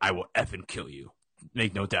saying, "I will effing kill you."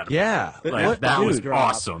 Make no doubt about it. Like, that was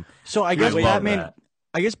awesome. So I guess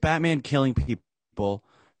Batman killing people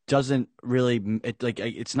doesn't really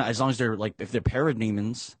it's not, as long as they're like, if they're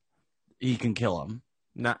parademons, he can kill them.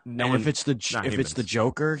 And if it's the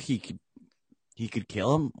Joker, he could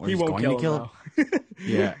kill him, or he's going to kill him.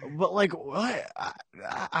 Yeah, but like, what?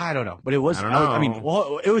 I don't know. But it was.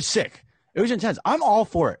 It was sick. It was intense. I'm all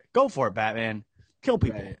for it. Go for it, Batman. Kill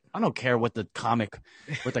people. Right. I don't care what the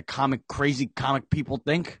crazy comic people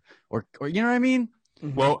think, or you know what I mean.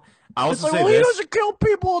 Well, I also say he doesn't kill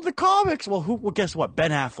people in the comics. Well, guess what?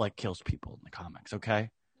 Ben Affleck kills people in the comics.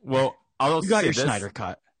 Okay. Well, you got your Snyder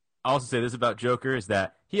cut. I'll also say this about Joker is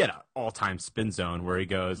that he had an all-time spin zone where he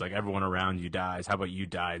goes like, "Everyone around you dies. How about you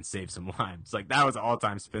die and save some lives?" Like, that was an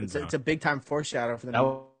all-time spin zone. It's a big-time foreshadow for the.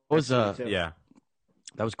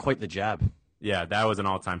 That was quite the jab. Yeah, that was an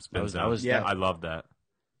all-time spin zone. I love that.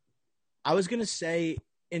 I was going to say,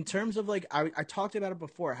 in terms of like, I talked about it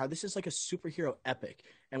before, how this is like a superhero epic.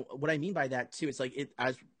 And what I mean by that too, it's like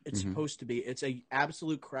it's supposed to be. It's a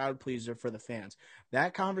absolute crowd pleaser for the fans.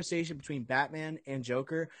 That conversation between Batman and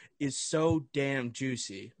Joker is so damn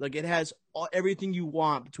juicy. Like, it has everything you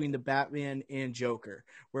want between the Batman and Joker,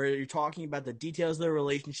 where you're talking about the details of their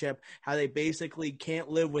relationship, how they basically can't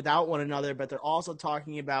live without one another, but they're also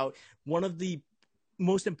talking about one of the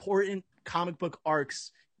most important comic book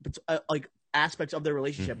arcs, like aspects of their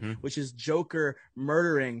relationship, which is Joker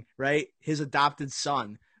murdering, right, his adopted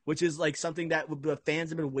son, which is like something that the fans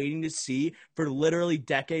have been waiting to see for literally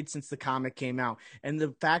decades since the comic came out. And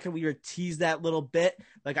the fact that we were teased that little bit,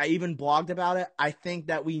 like I even blogged about it, I think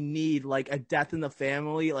that we need like a Death in the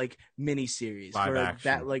Family like miniseries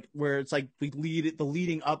where it's like the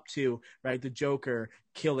leading up to, right, the Joker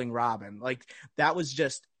killing Robin. Like, it was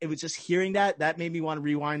just hearing that made me want to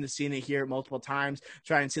rewind the scene and hear it multiple times,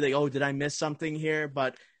 try and see like, oh, did I miss something here?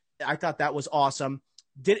 But I thought that was awesome.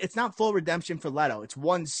 it's not full redemption for Leto. It's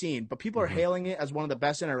one scene, but people are hailing it as one of the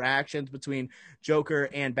best interactions between Joker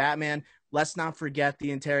and Batman. Let's not forget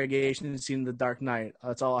the interrogation scene in The Dark Knight.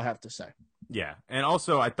 That's all I have to say. Yeah, and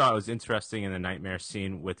also I thought it was interesting in the nightmare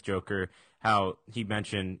scene with Joker how he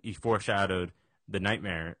foreshadowed the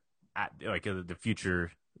nightmare at like the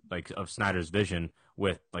future like of Snyder's vision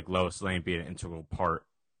with like Lois Lane being an integral part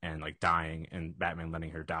and like dying and Batman letting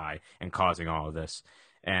her die and causing all of this.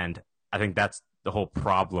 And I think that's the whole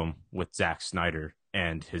problem with Zack Snyder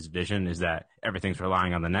and his vision is that everything's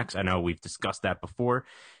relying on the next. I know we've discussed that before,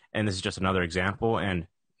 and this is just another example. And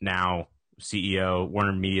now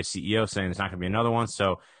Warner Media CEO saying there's not going to be another one.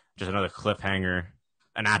 So just another cliffhanger,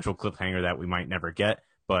 an actual cliffhanger that we might never get.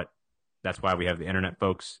 But that's why we have the internet,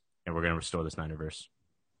 folks, and we're going to restore the Snyderverse.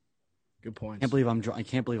 Good point. I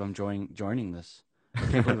can't believe I'm joining this. I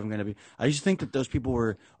can't believe I'm going to be. I just think that those people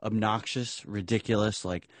were obnoxious, ridiculous,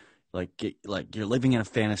 like you're living in a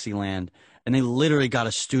fantasy land, and they literally got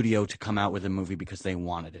a studio to come out with a movie because they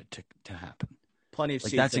wanted it to happen. Plenty of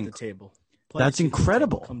seats at the table. That's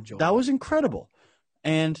incredible. That was incredible.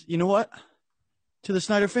 And you know what? To the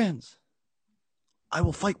Snyder fans, I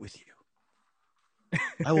will fight with you.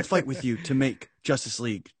 I will fight with you to make Justice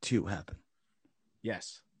League 2 happen.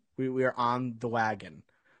 Yes. We are on the wagon.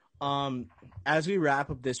 As we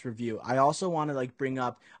wrap up this review, I also want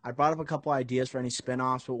to I brought up a couple ideas for any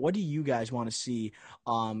spinoffs, but what do you guys want to see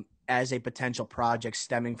as a potential project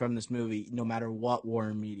stemming from this movie, no matter what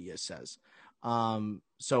Warner Media says?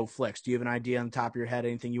 So Flix, do you have an idea on the top of your head,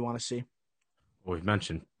 anything you want to see? Well, we've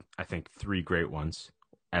mentioned, I think, 3 great ones,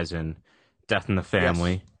 as in Death in the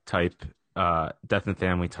Family type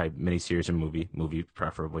miniseries or movie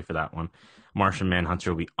preferably for that one. Martian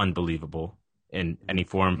Manhunter will be unbelievable in any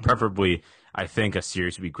form. Preferably, I think a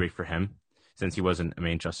series would be great for him since he wasn't a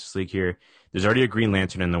main Justice League here. There's already a Green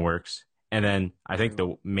Lantern in the works. And then I think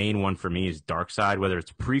the main one for me is Darkseid, whether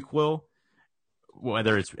it's prequel,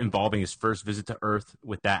 whether it's involving his first visit to Earth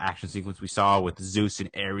with that action sequence we saw with Zeus and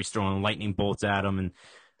Ares throwing lightning bolts at him and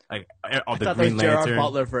like all the Green Lantern. Gerard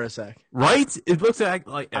Butler for a sec. Right? It looks like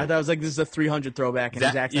I thought it was like this is a 300 throwback and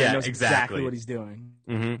exactly knows exactly what he's doing.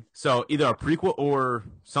 Mm-hmm. So either a prequel or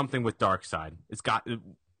something with Darkseid. It's got a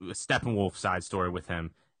Steppenwolf side story with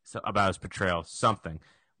him about his portrayal. Something.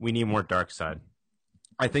 We need more Darkseid.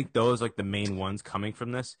 I think those like the main ones coming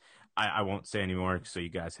from this. I won't say anymore, so you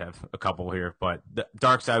guys have a couple here. But the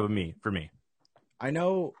Darkseid for me. I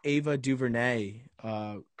know Ava DuVernay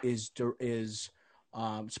is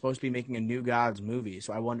supposed to be making a New Gods movie,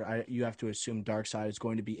 so I wonder. You have to assume Darkseid is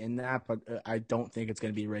going to be in that, but I don't think it's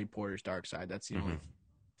going to be Ray Porter's Darkseid. That's the only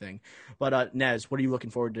thing. But Nez, what are you looking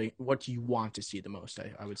forward to? What do you want to see the most?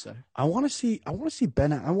 I would say I want to see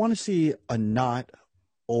Ben. I want to see a not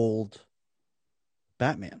old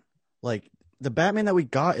Batman. Like the Batman that we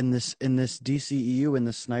got in this DCEU in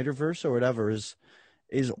the Snyderverse or whatever is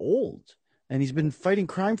old, and he's been fighting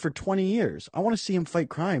crime for 20 years. I want to see him fight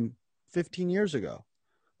crime 15 years ago.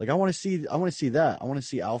 Like I want to see that. I want to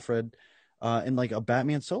see Alfred in like a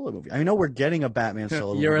Batman solo movie. I know we're getting a Batman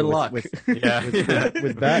solo movie. You're in luck. With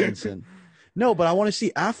Pattinson. No, but I want to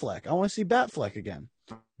see Affleck. I want to see Batfleck again.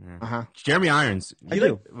 Jeremy Irons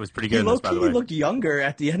was pretty good in this, by the way. He looked younger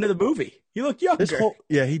at the end of the movie. He looked younger.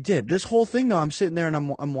 He did. This whole thing though, I'm sitting there and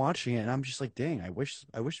I'm watching it and I'm just like, dang, I wish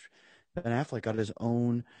Ben Affleck got his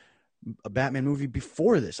own Batman movie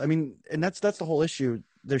before this. I mean, and that's the whole issue.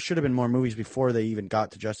 There should have been more movies before they even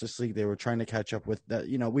got to Justice League. They were trying to catch up with that.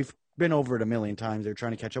 You know, we've been over it a million times. They're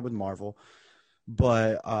trying to catch up with Marvel.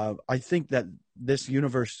 But I think that this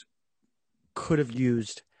universe could have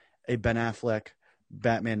used a Ben Affleck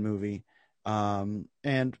Batman movie.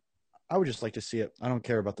 And I would just like to see it. I don't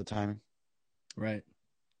care about the timing. Right.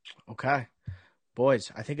 Okay.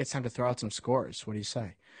 Boys, I think it's time to throw out some scores. What do you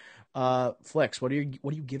say? Flex, what are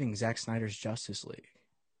you giving Zack Snyder's Justice League?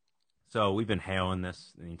 So we've been hailing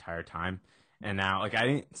this the entire time, and now like I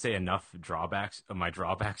didn't say enough drawbacks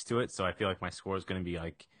to it, so I feel like my score is going to be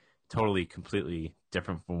like totally completely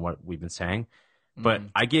different from what we've been saying. But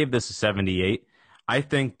I gave this a 78. I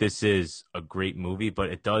think this is a great movie, but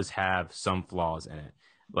it does have some flaws in it.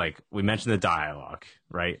 Like we mentioned the dialogue,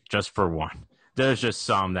 right? Just for one, there's just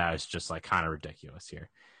some that is just like kind of ridiculous here.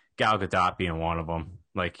 Gal Gadot being one of them.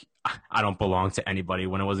 Like, I don't belong to anybody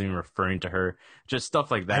when it wasn't even referring to her. Just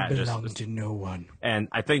stuff like that. I belong to no one. And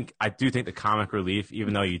I do think the comic relief,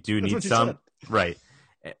 even though you do need some, right?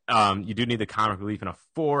 You do need the comic relief in a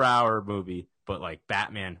 4-hour movie, but like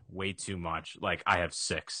Batman, way too much. Like I have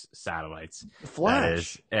 6 satellites. The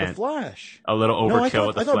Flash. A little overkill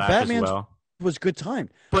with the Flash Batman's as well. Was good time.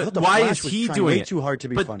 But why is he doing way it? Too hard to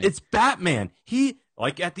be funny. It's Batman.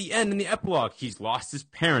 Like at the end in the epilogue, he's lost his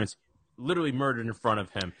parents, literally murdered in front of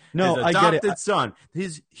him. No, his I get it. adopted son.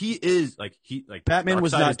 Batman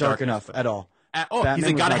was not dark enough at all. He's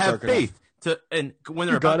like, gotta have faith. And when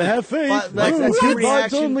they're gotta have faith. That's him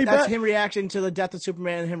reaction. That's him reacting to the death of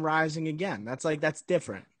Superman and him rising again. That's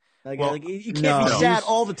different. You can't be sad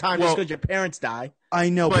all the time just because your parents die. I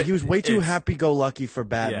know, but he was way too happy-go-lucky for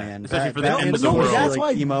Batman. Yeah, especially for the end of the world. That's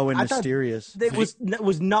why emo and mysterious. It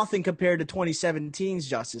was nothing compared to 2017's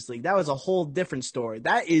Justice League. That was a whole different story.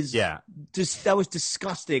 That was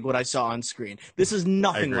disgusting what I saw on screen. This is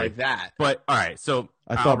nothing like that. But all right, so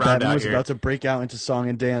I thought Batman was about to break out into song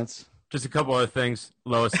and dance. Just a couple other things.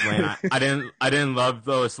 Lois Lane. I didn't love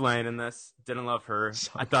Lois Lane in this. Didn't love her.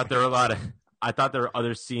 I thought there were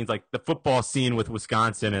other scenes, like the football scene with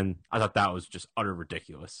Wisconsin, and I thought that was just utter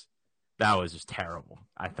ridiculous. That was just terrible.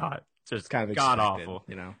 I thought just kind of god awful,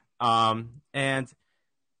 you know. And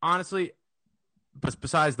honestly, but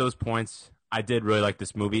besides those points, I did really like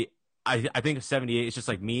this movie. I think a 78 is just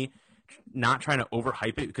like me not trying to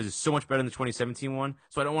overhype it because it's so much better than the 2017 one.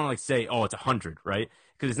 So I don't want to say, oh, it's 100, right?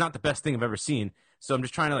 Because it's not the best thing I've ever seen. So I'm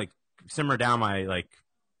just trying to simmer down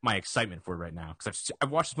my excitement for it right now, because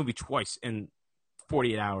I've watched this movie twice in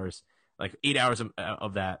 48 hours. 8 hours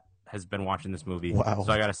of that has been watching this movie. Wow!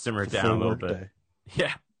 So I got to simmer it down a little bit. Day.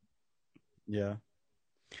 Yeah.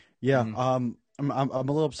 Mm-hmm. I'm a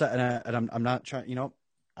little upset, and I'm not trying. You know,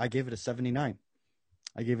 I gave it a 79.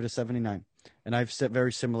 And I've set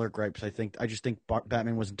very similar gripes. I just think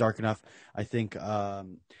Batman wasn't dark enough. I think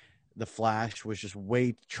the Flash was just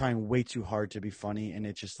trying way too hard to be funny, and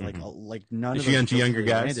it just like none of those younger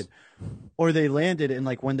guys landed. Or they landed, and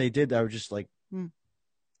when they did, I was just like,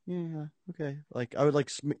 yeah, okay. I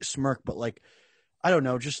would smirk, but I don't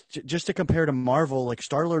know. Just to compare to Marvel,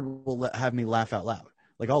 Star-Lord will have me laugh out loud.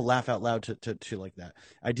 I'll laugh out loud to like that.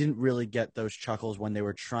 I didn't really get those chuckles when they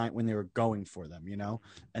were going for them, you know.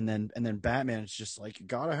 And then Batman is just you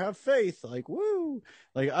gotta have faith, woo.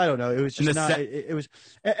 I don't know. It was just not. It was,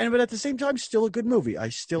 but at the same time, still a good movie. I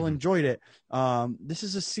still enjoyed it. This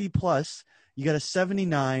is a C+. You got a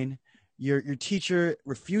 79. Your teacher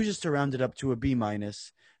refuses to round it up to a B-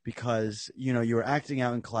 because you were acting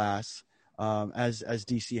out in class, as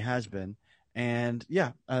DC has been. And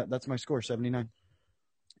that's my score, 79.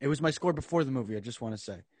 It was my score before the movie. I just want to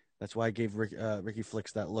say that's why I gave Ricky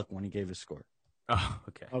Flicks that look when he gave his score. Oh,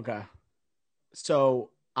 okay. Okay. So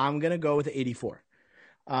I'm gonna go with 84.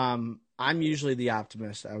 I'm usually the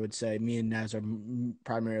optimist. I would say me and Nez are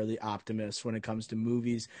primarily optimists when it comes to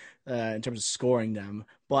movies, in terms of scoring them.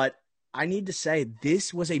 But I need to say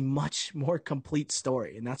this was a much more complete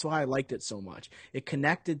story, and that's why I liked it so much. It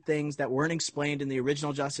connected things that weren't explained in the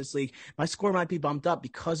original Justice League. My score might be bumped up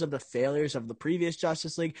because of the failures of the previous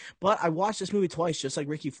Justice League, but I watched this movie twice, just like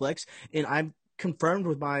Ricky Flicks, and I'm confirmed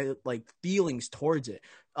with my feelings towards it.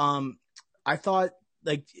 I thought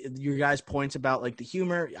your guys' points about the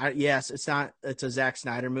humor. Yes, it's a Zack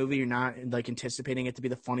Snyder movie. You're not anticipating it to be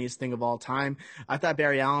the funniest thing of all time. I thought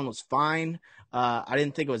Barry Allen was fine. I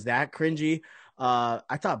didn't think it was that cringy.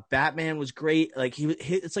 I thought Batman was great.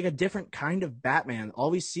 It's a different kind of Batman. All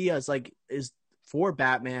we see is for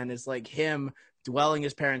Batman is him dwelling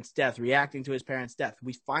his parents' death, reacting to his parents' death.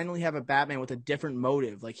 We finally have a Batman with a different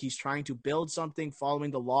motive. He's trying to build something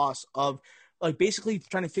following the loss of basically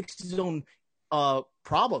trying to fix his own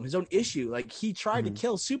problem, his own issue. He tried to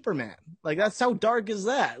kill Superman. That's how dark is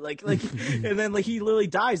that? And then he literally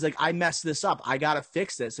dies. I messed this up. I gotta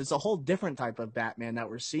fix this. It's a whole different type of Batman that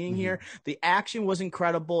we're seeing here. The action was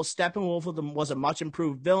incredible. Steppenwolf was a much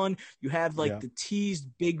improved villain. You have the teased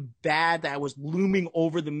big bad that was looming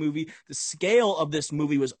over the movie. The scale of this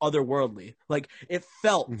movie was otherworldly. It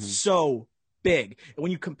felt so big. And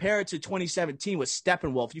when you compare it to 2017 with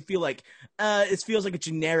Steppenwolf, you feel it feels like a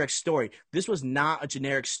generic story. This was not a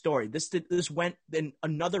generic story. This went in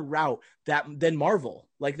another route than Marvel.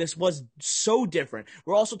 This was so different.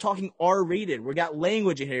 We're also talking R-rated. We got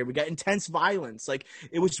language in here. We got intense violence.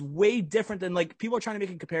 It was way different than people are trying to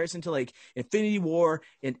make a comparison to Infinity War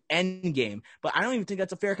and Endgame. But I don't even think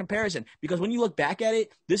that's a fair comparison, because when you look back at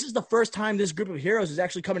it, this is the first time this group of heroes is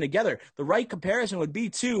actually coming together. The right comparison would be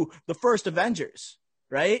to the first Avengers,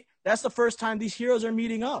 right? That's the first time these heroes are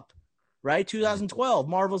meeting up. Right? 2012,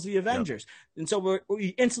 Marvel's The Avengers. Yep. And so we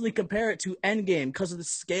instantly compare it to Endgame because of the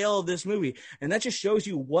scale of this movie. And that just shows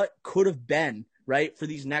you what could have been, right, for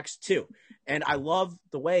these next two. And I love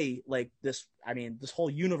the way, this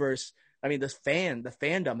whole universe, the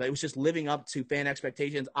fandom, that it was just living up to fan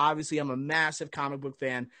expectations. Obviously, I'm a massive comic book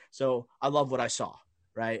fan, so I love what I saw,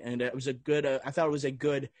 right? And it was I thought it was a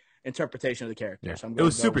good interpretation of the character. Yeah. So I'm it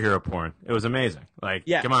was superhero porn. It was amazing. Like,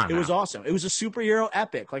 yeah, come on, it was awesome. It was a superhero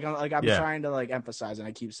epic. Like I'm Yeah. trying to like emphasize, and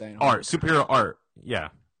I keep saying art, superhero art. Yeah.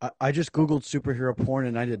 I just Googled superhero porn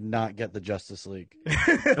and I did not get the Justice League.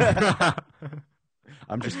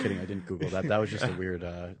 I'm just kidding. I didn't Google that. That was just a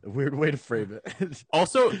weird way to frame it.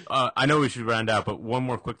 Also, I know we should round out, but one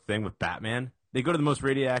more quick thing with Batman. They go to the most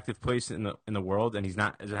radioactive place in the world, and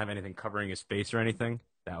doesn't have anything covering his face or anything.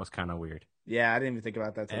 That was kind of weird. Yeah, I didn't even think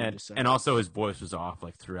about that. And also his voice was off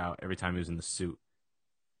like throughout every time he was in the suit.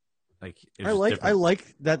 Like I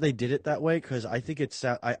like that they did it that way because I think it's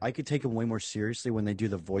I could take them way more seriously when they do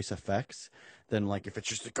the voice effects than like if it's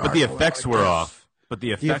just a. But the effects were off. But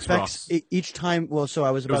the effects were off. Each time. Well, so I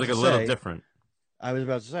was about to say. It was like a little different. I was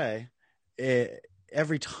about to say,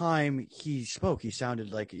 every time he spoke, he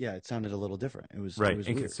sounded like it sounded a little different. It was right, it was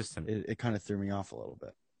inconsistent. It kind of threw me off a little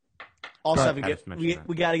bit. Also,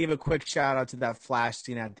 we got to give a quick shout out to that Flash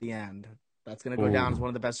scene at the end. That's gonna go down as one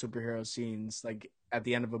of the best superhero scenes, like at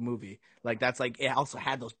the end of a movie. Like that's like it also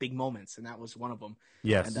had those big moments, and that was one of them.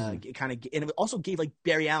 Yes, and it also gave like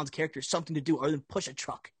Barry Allen's character something to do other than push a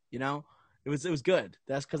truck. You know, it was good.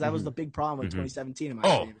 That's because that was the big problem with 2017 in my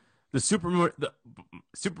opinion. The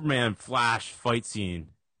Superman Flash fight scene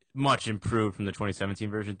much improved from the 2017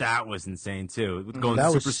 version. That was insane too. Going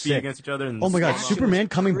super speed against each other. And oh my god, Superman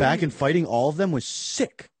coming back and fighting all of them was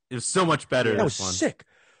sick. It was so much better. That was sick.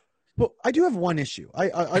 But I do have one issue. I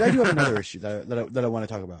do have another issue that I want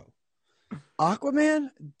to talk about.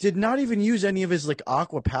 Aquaman did not even use any of his like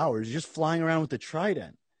aqua powers. He's just flying around with the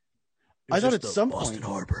trident. I thought at some point Boston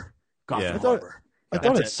Harbor. I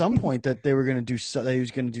thought at some point that they were going to do that he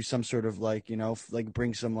was going to do some sort of like like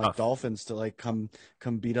bring some like dolphins to like come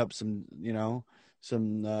beat up some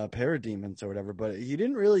some parademons or whatever. But he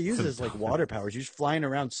didn't really use his like water powers. He was flying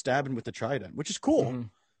around stabbing with the trident, which is cool. Mm-hmm.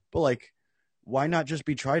 But like, why not just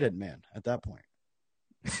be Trident Man at that point?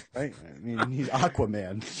 Right? I mean, he's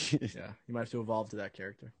Aquaman. Yeah, you might have to evolve to that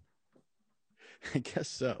character. I guess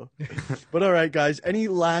so. But all right, guys. Any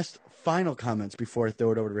last final comments before I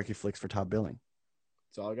throw it over to Ricky Flicks for top billing?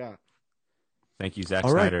 That's all I got. Thank you, Zack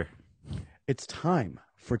Snyder. Right. It's time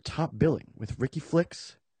for top billing with Ricky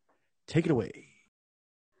Flicks. Take it away.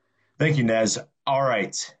 Thank you, Nez. All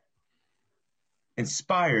right.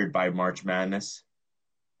 Inspired by March Madness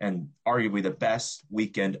and arguably the best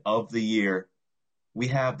weekend of the year, we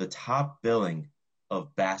have the top billing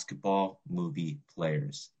of basketball movie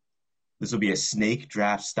players. This will be a snake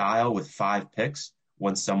draft style with 5 picks.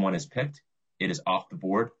 Once someone is picked, it is off the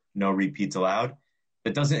board. No repeats allowed.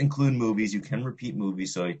 That doesn't include movies. You can repeat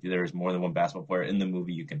movies. So if there is more than one basketball player in the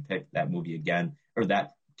movie, you can pick that movie again, or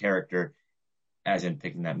that character as in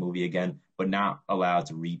picking that movie again, but not allowed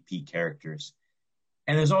to repeat characters.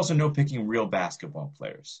 And there's also no picking real basketball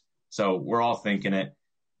players. So we're all thinking it.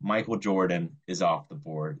 Michael Jordan is off the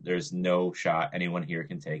board. There's no shot anyone here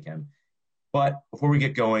can take him. But before we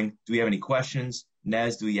get going, do we have any questions?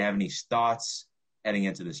 Nez, do you have any thoughts heading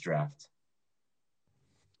into this draft?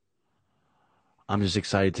 I'm just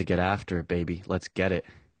excited to get after it, baby. Let's get it.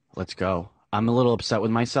 Let's go. I'm a little upset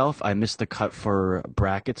with myself. I missed the cut for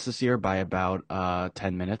brackets this year by about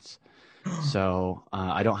 10 minutes. So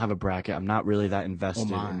I don't have a bracket. I'm not really that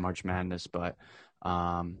invested in March Madness, but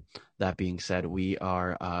that being said, we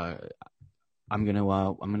are. I'm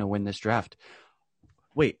gonna win this draft.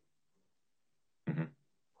 Wait,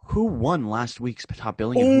 who won last week's top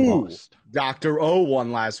billing and who lost? Dr. O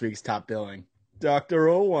won last week's top billing. Dr.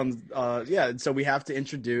 O won. Yeah, so we have to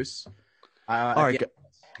introduce. All right,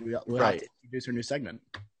 we'll have to introduce our new segment.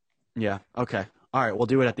 Yeah. Okay. All right. We'll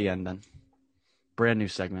do it at the end then. Brand new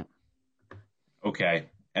segment. Okay,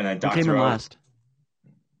 and then Who came in last?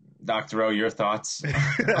 Dr. O, your thoughts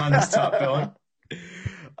on this top billing?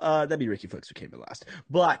 That'd be Ricky Flicks who came in last.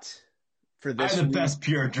 But for this, I had the best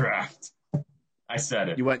pure draft. I said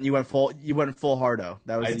it. You went full hardo.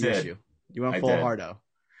 That was the issue. You went full hardo.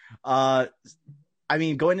 I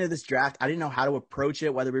mean, going into this draft, I didn't know how to approach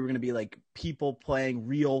it, whether we were going to be like people playing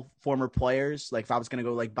real former players, like if I was going to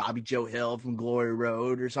go like Bobby Joe Hill from Glory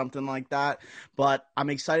Road or something like that. But I'm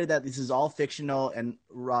excited that this is all fictional, and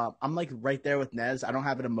I'm like right there with Nez. I don't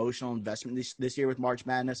have an emotional investment this year with March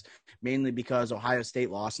Madness, mainly because Ohio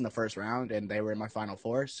State lost in the first round and they were in my Final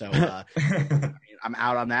Four. So I'm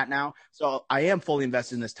out on that now. So I am fully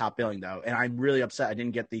invested in this top billing though, and I'm really upset I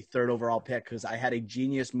didn't get the 3rd overall pick because I had a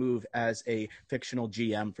genius move as a fictional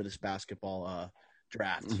GM for this basketball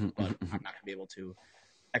draft, but I'm not going to be able to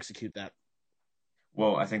execute that.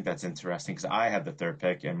 Well, I think that's interesting because I have the 3rd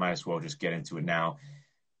pick and might as well just get into it now.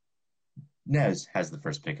 Nez has the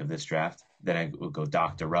 1st pick of this draft. Then I will go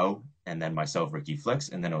Dr. O, and then myself, Ricky Flicks,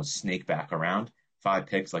 and then it'll snake back around 5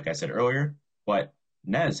 picks, like I said earlier. But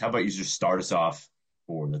Nez, how about you just start us off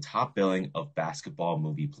for the top billing of basketball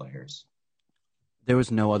movie players? There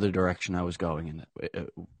was no other direction I was going in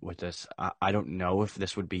with this. I don't know if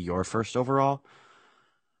this would be your first overall,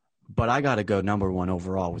 but I got to go number 1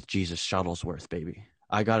 overall with Jesus Shuttlesworth, baby.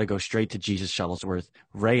 I got to go straight to Jesus Shuttlesworth.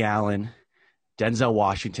 Ray Allen, Denzel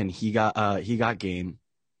Washington, he got game.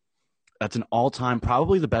 That's an all-time,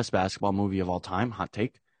 probably the best basketball movie of all time. Hot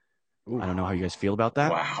take. Ooh. I don't know how you guys feel about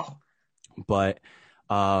that. Wow. But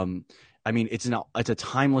I mean, it's a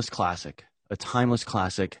timeless classic. A timeless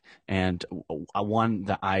classic, and one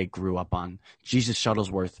that I grew up on. Jesus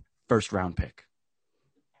Shuttlesworth, first round pick.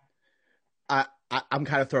 I'm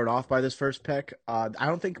kind of thrown off by this first pick. I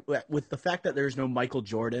don't think, with the fact that there's no Michael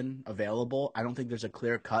Jordan available, I don't think there's a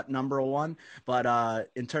clear cut number 1. But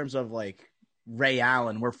in terms of like Ray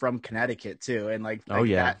Allen, we're from Connecticut too, and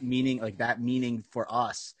that meaning for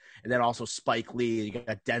us. And then also Spike Lee, you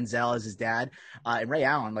got Denzel as his dad, and Ray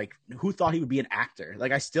Allen. Like, who thought he would be an actor?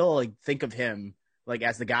 Like, I still think of him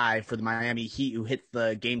as the guy for the Miami Heat who hit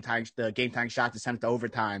the game time shot to send it to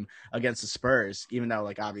overtime against the Spurs. Even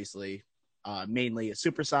though obviously, mainly a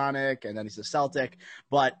Supersonic, and then he's a Celtic.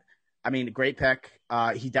 But I mean, great pick.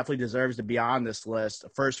 He definitely deserves to be on this list. A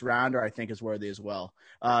first rounder, I think, is worthy as well.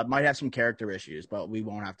 Might have some character issues, but we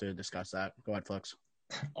won't have to discuss that. Go ahead, Flix.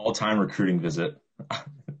 All-time recruiting visit.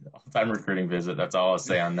 That's all I'll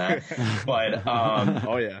say on that. But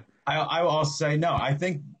oh yeah, I will also say no. I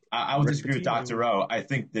think I will disagree with Dr. O. I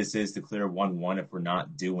think this is the clear 1-1 if we're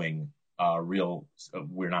not doing real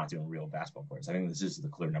basketball players. I think this is the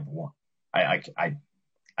clear number 1. I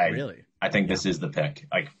think this is the pick.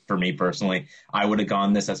 Like, for me personally, I would have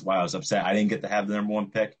gone this. That's why I was upset I didn't get to have the number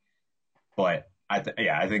 1 pick. But I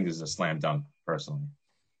think this is a slam dunk personally.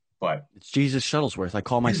 But it's Jesus Shuttlesworth. I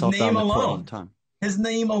call myself down the court all the time. His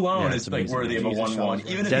name alone is worthy of a 1-1,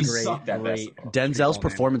 even if he sucked at basketball. Denzel's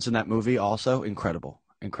performance in that movie also incredible.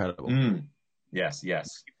 Yes.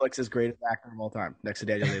 Flix is greatest actor of all time, next to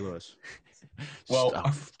Daniel Day-Lewis.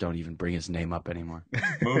 Well, don't even bring his name up anymore.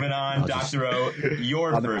 Moving on, Dr. O,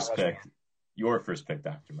 your first pick,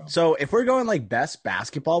 Dr. O. So if we're going best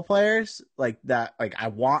basketball players I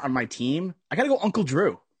want on my team, I gotta go Uncle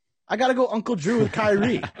Drew. I gotta go Uncle Drew with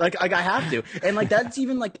Kyrie. I have to. And that's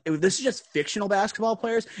even if this is just fictional basketball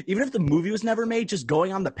players. Even if the movie was never made, just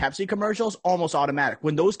going on the Pepsi commercials, almost automatic.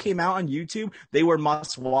 When those came out on YouTube, they were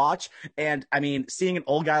must watch. And I mean, seeing an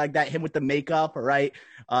old guy like that, him with the makeup, right,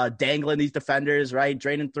 dangling these defenders, right,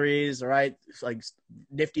 draining threes, right,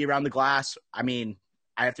 nifty around the glass. I mean,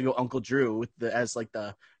 I have to go Uncle Drew as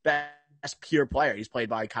the best pure player. He's played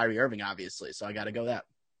by Kyrie Irving, obviously, so I got to go that.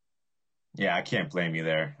 Yeah, I can't blame you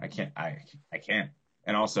there. I can't.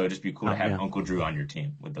 And also, it'd just be cool to have Uncle Drew on your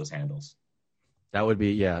team with those handles. That would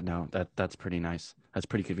be that's pretty nice. That's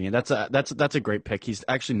pretty convenient. That's a great pick. He's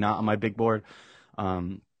actually not on my big board,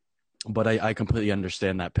 but I completely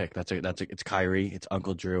understand that pick. It's Kyrie, it's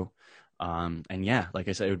Uncle Drew, and like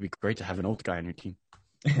I said, it would be great to have an old guy on your team.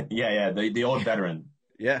 the old veteran.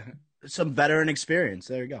 Yeah, some veteran experience.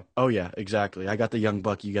 There you go. Oh yeah, exactly. I got the young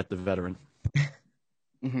buck. You get the veteran.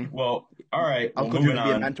 Mm-hmm. Well, all right. Uncle Drew would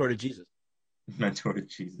be a mentor to Jesus. Mentor to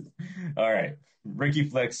Jesus. All right. Ricky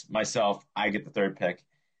Flix, myself, I get the third pick.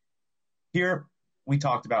 Here, we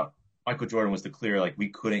talked about Michael Jordan was the clear, we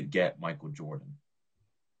couldn't get Michael Jordan.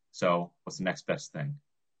 So what's the next best thing?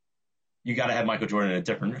 You got to have Michael Jordan in a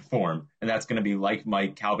different form, and that's going to be like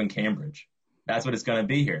Mike Calvin Cambridge. That's what it's going to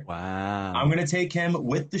be here. Wow. I'm going to take him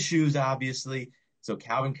with the shoes, obviously. So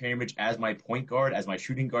Calvin Cambridge as my point guard, as my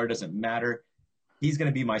shooting guard, doesn't matter. He's going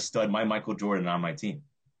to be my stud, my Michael Jordan on my team.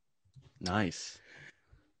 Nice.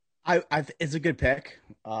 It's a good pick.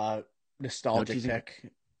 Nostalgic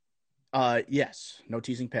pick. Yes, no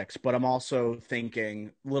teasing picks, but I'm also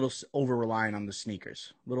thinking a little over-relying on the sneakers.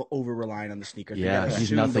 Yeah,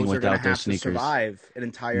 he's nothing without those sneakers. Survive an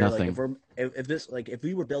entire nothing. If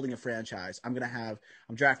we were building a franchise, I'm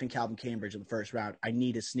drafting Calvin Cambridge in the first round. I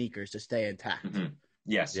need his sneakers to stay intact. Mm-hmm.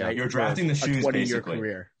 Yes, right? You're drafting the shoes, a 20-year basically.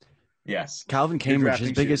 Career. Yes. Calvin Cambridge,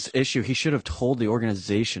 his biggest issue, he should have told the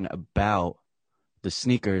organization about the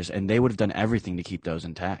sneakers, and they would have done everything to keep those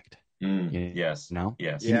intact. Yes. No?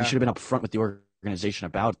 Yes. He should have been up front with the organization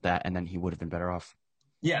about that, and then he would have been better off.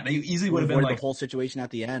 Yeah, they easily would have been the whole situation at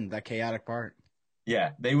the end, that chaotic part.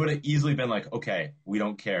 Yeah, they would have easily been okay, we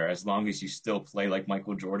don't care. As long as you still play like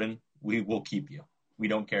Michael Jordan, we will keep you. We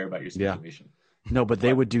don't care about your situation. Yeah. No, but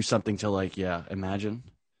they would do something to imagine.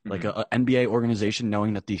 Like an NBA organization,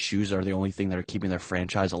 knowing that these shoes are the only thing that are keeping their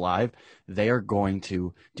franchise alive, they are going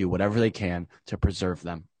to do whatever they can to preserve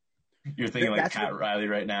them. You're thinking like Pat Riley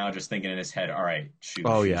right now, just thinking in his head, all right, shoot.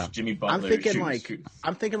 Oh, yeah. Jimmy Butler.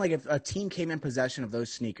 I'm thinking like if a team came in possession of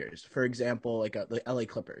those sneakers, for example, like the LA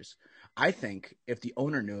Clippers, I think if the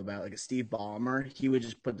owner knew about like a Steve Ballmer, he would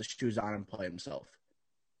just put the shoes on and play himself.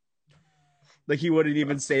 Like he wouldn't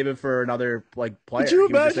even save it for another like player. Could you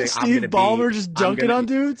imagine Steve Ballmer just dunking on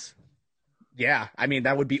dudes? Yeah, I mean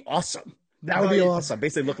that would be awesome. That would be awesome.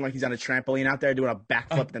 Basically looking like he's on a trampoline out there doing a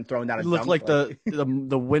backflip and throwing down a dunk. Look like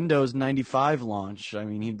the Windows 95 launch. I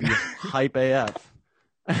mean, he'd be hype AF.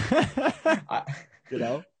 You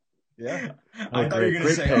know? Yeah. I thought you were going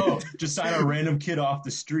to say, just sign a random kid off the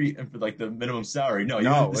street and for like the minimum salary. No,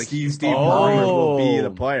 like Steve Ballmer will be the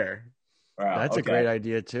player. Wow, that's a great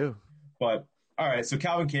idea too. But all right, so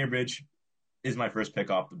Calvin Cambridge is my first pick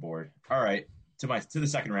off the board. All right, to the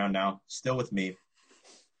second round now. Still with me.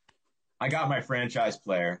 I got my franchise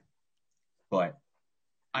player, but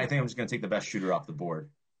I think I'm just going to take the best shooter off the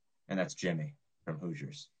board, and that's Jimmy from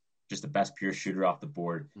Hoosiers. Just the best pure shooter off the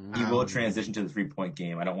board. He will transition to the three-point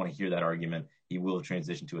game. I don't want to hear that argument. He will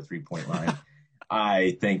transition to a three-point line.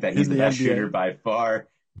 I think that he's the best shooter by far,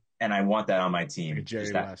 and I want that on my team. Like a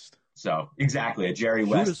Jerry West. So, exactly, a Jerry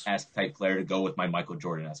West-esque type player to go with my Michael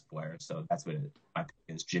Jordan-esque player. So that's what my pick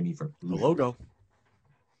is, Jimmy for the logo.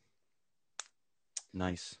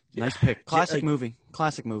 Nice pick. Classic movie.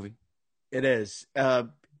 It is.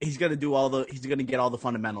 He's gonna get all the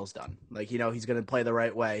fundamentals done. Like, he's gonna play the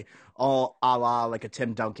right way, all a la like a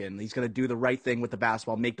Tim Duncan. He's gonna do the right thing with the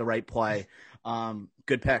basketball, make the right play.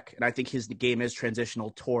 Good pick, and I think his game is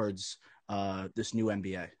transitional towards this new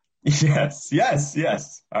NBA.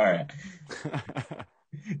 Yes. All right,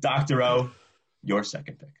 Dr. O, your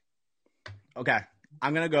second pick. Okay,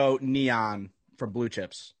 I'm gonna go Neon from Blue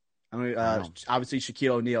Chips. Obviously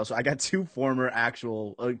Shaquille O'Neal. So I got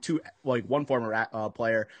one former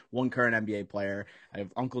player, one current NBA player. I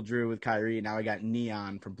have Uncle Drew with Kyrie. Now I got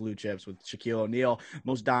Neon from Blue Chips with Shaquille O'Neal.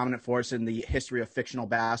 Most dominant force in the history of fictional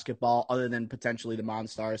basketball, other than potentially the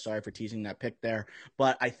Monstars. Sorry for teasing that pick there.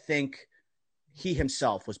 But I think he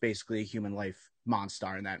himself was basically a human life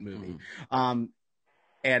monster in that movie.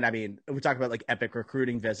 And I mean, we talk about like epic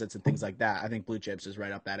recruiting visits and things like that. I think Blue Chips is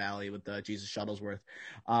right up that alley with Jesus Shuttlesworth.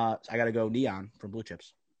 So I got to go Neon from Blue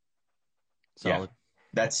Chips. Solid. Yeah.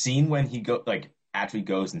 That scene when he actually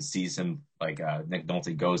goes and sees him, like Nick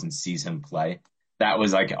Nolte goes and sees him play. That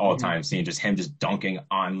was like all time scene, just him just dunking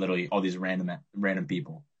on literally all these random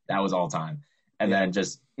people. That was all time. And then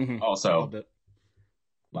just also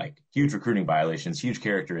like huge recruiting violations, huge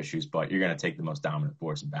character issues, but you're going to take the most dominant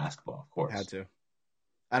force in basketball, of course. Had to.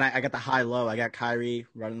 And I got the high-low. I got Kyrie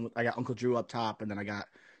running. I got Uncle Drew up top, and then I got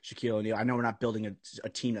Shaquille O'Neal. I know we're not building a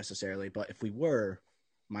team necessarily, but if we were,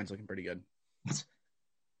 mine's looking pretty good.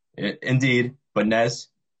 Indeed. But Nez,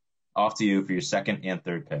 off to you for your second and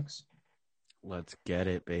third picks. Let's get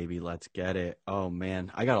it, baby. Let's get it. Oh, man.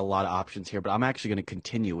 I got a lot of options here, but I'm actually going to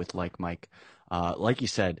continue with like Mike. Like you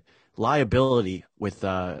said, liability with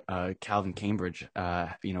Calvin Cambridge,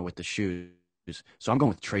 with the shoes. So I'm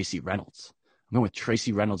going with Tracy Reynolds. I'm going with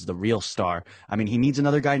Tracy Reynolds, the real star. I mean, he needs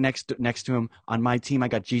another guy next to him. On my team, I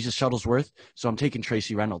got Jesus Shuttlesworth, so I'm taking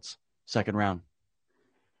Tracy Reynolds, second round.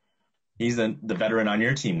 He's the veteran on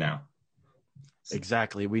your team now.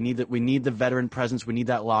 Exactly. We need the veteran presence. We need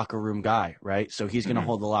that locker room guy, right? So he's going to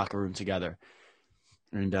hold the locker room together.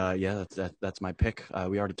 And that's my pick.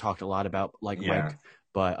 We already talked a lot about Mike,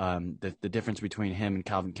 but the difference between him and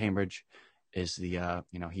Calvin Cambridge is he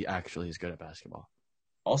actually is good at basketball.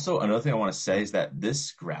 Also, another thing I want to say is that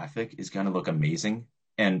this graphic is going to look amazing.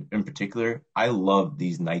 And in particular, I love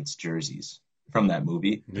these Knights jerseys from that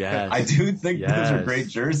movie. Yeah, I do think those are great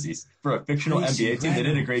jerseys. For a fictional NBA team, they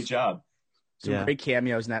did a great job. Some great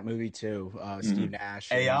cameos in that movie, too. Steve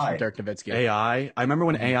Nash. AI. Dirk Nowitzki. AI. I remember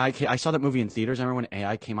when AI came. I saw that movie in theaters. I remember when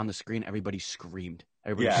AI came on the screen, everybody screamed.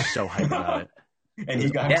 Everybody was so hyped about it. And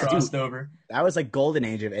he got crossed over. That was like golden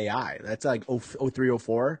age of AI. That's like 03,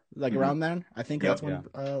 04, like around then. I think that's when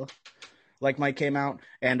like Mike came out.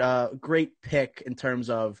 And great pick in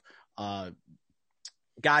terms of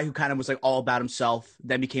guy who kind of was like all about himself,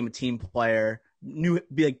 then became a team player,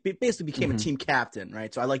 basically became a team captain,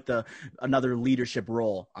 right? So I like another leadership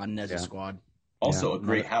role on Nez's squad. Also a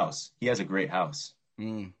great house. He has a great house.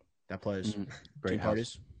 That plays. Great team house.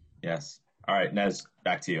 parties. Yes. All right, Nez,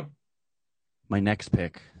 back to you. My next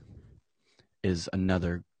pick is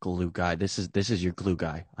another glue guy. This is your glue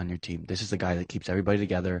guy on your team. This is the guy that keeps everybody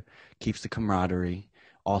together, keeps the camaraderie.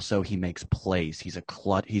 Also, he makes plays. He's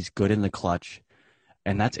good in the clutch,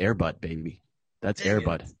 and that's Air Bud, baby. That's Air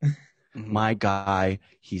Bud. My guy.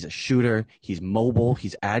 He's a shooter. He's mobile.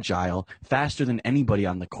 He's agile, faster than anybody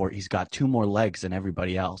on the court. He's got 2 more legs than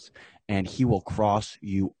everybody else, and he will cross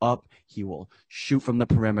you up. He will shoot from the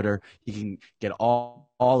perimeter. He can get all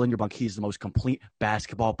in your bunk. He's the most complete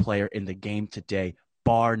basketball player in the game today,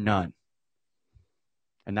 bar none.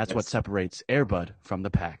 And that's what separates Air Bud from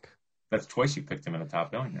the pack. That's twice you picked him in a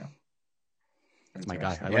top billing now. That's my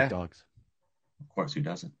guy. I like dogs. Of course, who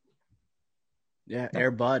doesn't? Yeah,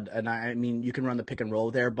 Air Bud. And I mean, you can run the pick and roll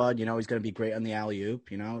with Air Bud. You know, he's going to be great on the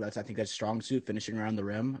alley-oop. You know, I think that's strong suit, finishing around the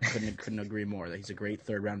rim. Couldn't agree more. He's a great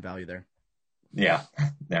third-round value there. Yeah.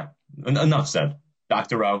 Enough said.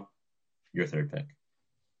 Dr. O, your third pick.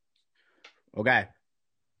 Okay.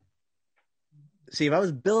 See, if I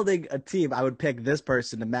was building a team, I would pick this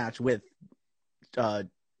person to match with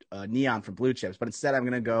Neon from Blue Chips. But instead, I'm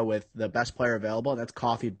going to go with the best player available, and that's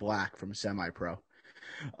Coffee Black from Semi-Pro.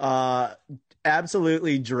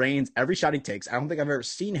 Absolutely drains every shot he takes. I don't think I've ever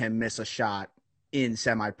seen him miss a shot in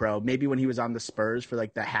Semi-Pro. Maybe when he was on the Spurs for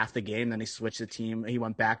like the half the game, then he switched the team. He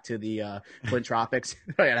went back to the Flint Tropics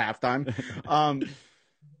at halftime.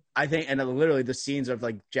 I think, and literally the scenes of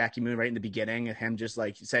like Jackie Moon right in the beginning, and him just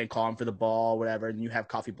like saying call him for the ball, whatever, and you have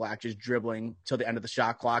Coffee Black just dribbling till the end of the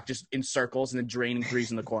shot clock, just in circles and then draining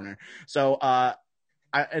threes in the corner. So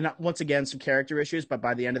and once again, some character issues, but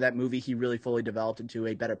by the end of that movie, he really fully developed into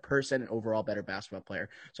a better person and overall better basketball player.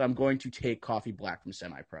 So I'm going to take Coffee Black from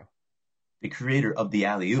Semi-Pro. The creator of the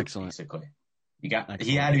alley-oop, basically. He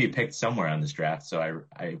had to be picked somewhere on this draft, so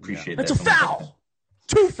I appreciate that. That's a foul!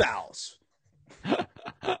 2 fouls!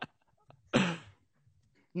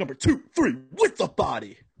 Number 2, 3, with the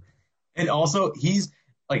body! And also, he's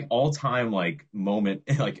like all-time like moment,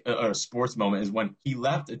 like a sports moment is when he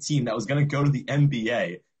left a team that was going to go to the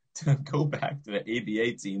NBA to go back to the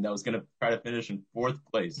ABA team that was going to try to finish in 4th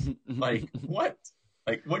place. Like, what?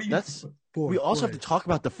 Like, what do you... We also have to talk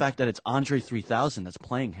about the fact that it's Andre 3000 that's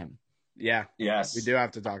playing him. Yeah. Yes. We do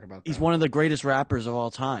have to talk about that. He's one of the greatest rappers of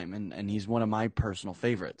all time, and he's one of my personal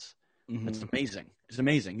favorites. Mm-hmm. It's amazing. It's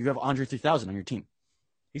amazing. You have Andre 3000 on your team.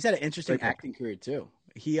 He's had an interesting acting career, too.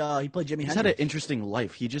 He played Jimi Hendrix. He's had an interesting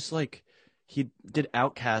life. He just he did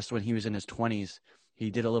Outkast when he was in his 20s. He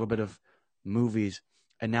did a little bit of movies,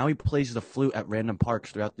 and now he plays the flute at random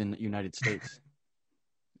parks throughout the United States.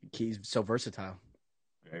 He's so versatile.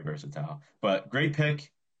 Very versatile. But great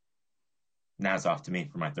pick. Now it's off to me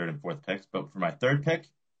for my 3rd and 4th picks. But for my 3rd pick,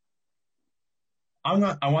 I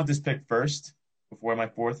want this pick first before my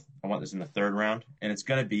 4th. I want this in the 3rd round. And it's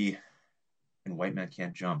going to be in White Man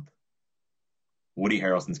Can't Jump. Woody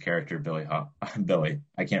Harrelson's character, Billy.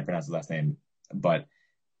 I can't pronounce his last name. But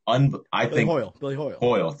Billy Hoyle.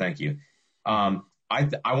 Hoyle, thank you. I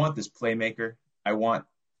want this playmaker. I want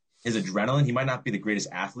his adrenaline. He might not be the greatest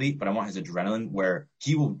athlete, but I want his adrenaline where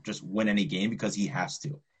he will just win any game because he has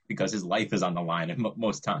to, because his life is on the line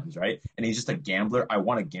most times, right? And he's just a gambler. I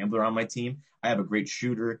want a gambler on my team. I have a great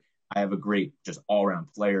shooter. I have a great just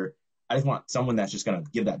all-around player. I just want someone that's just going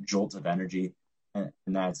to give that jolt of energy, and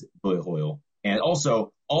that's Billy Hoyle. And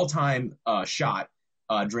also, all-time shot,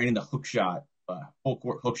 draining the hook shot,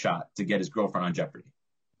 full-court hook shot to get his girlfriend on Jeopardy.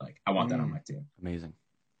 Like, I want that on my team. Amazing.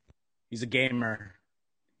 He's a gamer.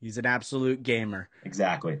 He's an absolute gamer.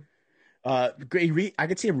 Exactly. I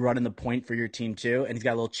could see him running the point for your team too, and he's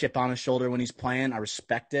got a little chip on his shoulder when he's playing. I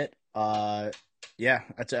respect it. Yeah,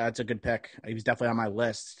 that's a good pick. He was definitely on my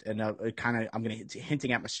list, and I'm going to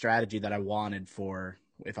hinting at my strategy that I wanted for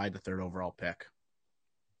if I had the 3rd overall pick.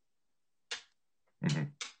 Mm-hmm.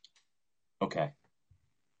 Okay.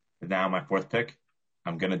 Now my 4th pick,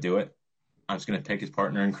 I'm going to do it. I'm just going to pick his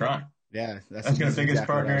partner in crime. Yeah, I'm going to pick his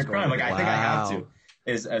partner in crime. Like, I think I have to.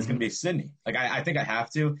 Is going to be Sydney. Like, I think I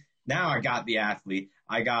have to. Now I got the athlete.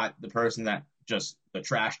 I got the person that just the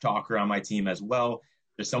trash talker on my team as well.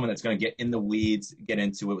 There's someone that's going to get in the weeds, get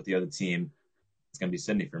into it with the other team. It's going to be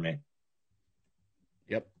Sydney for me.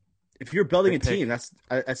 Yep. If you're building a team,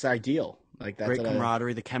 that's ideal. Like, that's great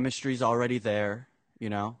camaraderie. The chemistry's already there. You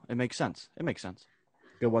know, it makes sense. Good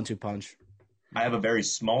 1-2 punch. I have a very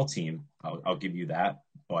small team. I'll give you that,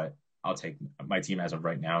 but I'll take my team as of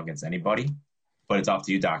right now against anybody. But it's off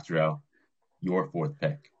to you, Dr. O. Your 4th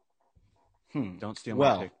pick. Don't steal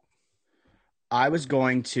my pick. I was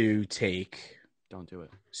going to take... Don't do it.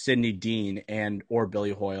 Sidney Dean or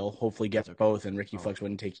Billy Hoyle. Hopefully gets both, and Ricky Flex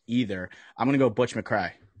wouldn't take either. I'm going to go Butch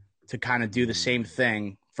McRae to kind of do the same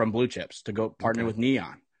thing from Blue Chips, to go partner with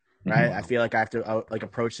Neon, right? Mm-hmm. I feel like I have to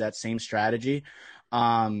approach that same strategy.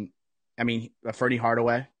 I mean, Fernie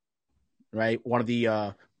Hardaway, right? One of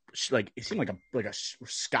the it seemed like a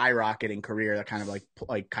skyrocketing career that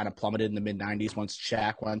kind of plummeted in the mid '90s once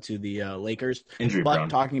Shaq went to the Lakers. Injury but prone.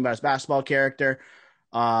 Talking about his basketball character,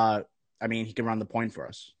 I mean, he can run the point for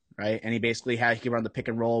us, right? And he can run the pick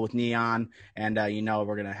and roll with Neon, and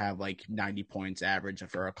we're gonna have like 90 points average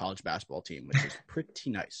for our college basketball team, which is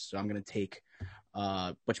pretty nice. So I'm gonna take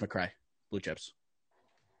Butch McRae, Blue Chips.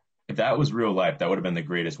 If that was real life, that would have been the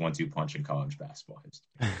greatest 1-2 punch in college basketball history.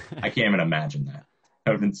 I can't even imagine that.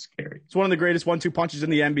 That would have been scary. It's one of the greatest 1-2 punches in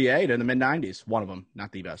the NBA in the mid 90s. One of them,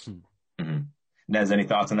 not the best. Mm-hmm. Nez, any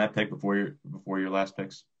thoughts on that pick before your last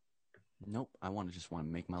picks? Nope. I just want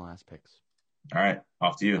to make my last picks. All right,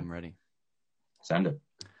 off to you. I'm ready. Send it.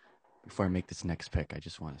 Before I make this next pick, I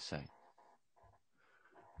just want to say,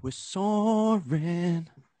 we're soaring,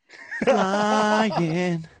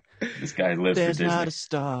 flying. This guy lives There's for Disney. not a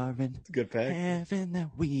star in Good pick. heaven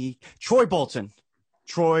that we. Troy Bolton,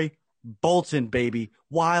 baby.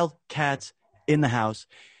 Wildcats in the house.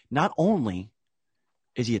 Not only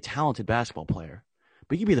is he a talented basketball player,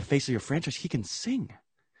 but he can be the face of your franchise. He can sing.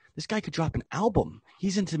 This guy could drop an album.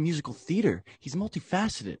 He's into musical theater. He's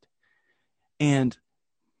multifaceted. And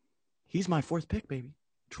he's my fourth pick, baby.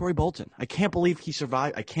 Troy Bolton. I can't believe he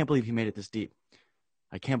survived. I can't believe he made it this deep.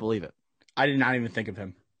 I can't believe it. I did not even think of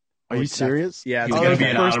him. Are you serious? Yeah. He's going to be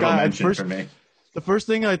an honorable mention for me. The first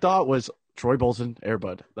thing I thought was Troy Bolton, Air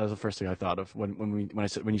Bud. That was the first thing I thought of when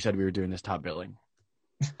you said we were doing this top billing.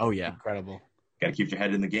 Oh yeah, incredible. Got to keep your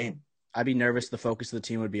head in the game. I'd be nervous the focus of the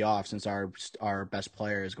team would be off since our best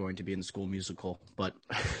player is going to be in the school musical. But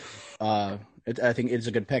I think it's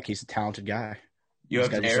a good pick. He's a talented guy. He's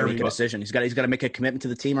got to make a decision. He's got to make a commitment to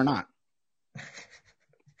the team or not.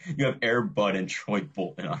 You have Air Bud and Troy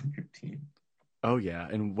Bolton on your team. Oh yeah,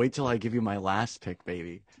 and wait till I give you my last pick,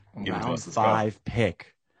 baby. Give Round 5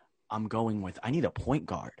 pick. I'm going with. I need a point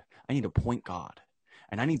guard.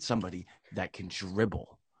 And I need somebody that can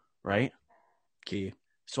dribble, right? Key.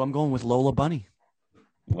 So I'm going with Lola Bunny.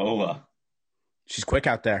 Lola. She's quick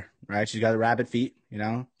out there, right? She's got rabbit feet,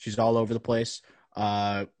 She's all over the place.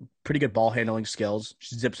 Pretty good ball handling skills.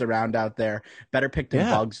 She zips around out there. Better pick than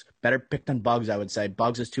Bugs. Better pick than Bugs, I would say.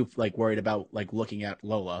 Bugs is too worried about looking at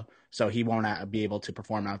Lola, so he won't be able to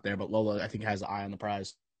perform out there. But Lola, I think, has the eye on the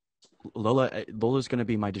prize. Lola's going to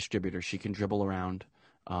be my distributor. She can dribble around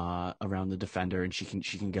the defender, and she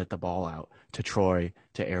can get the ball out to Troy,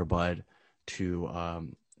 to Air Bud,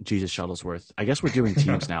 to Jesus Shuttlesworth. I guess we're doing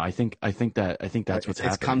teams now. I think that's what's happening.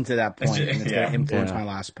 It's come to that point, and it's going to influence my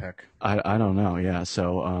last pick. I don't know. Yeah.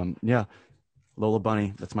 So Lola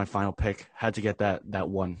Bunny. That's my final pick. Had to get that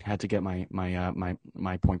one. Had to get my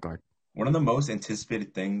point guard. One of the most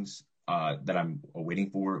anticipated things that I'm waiting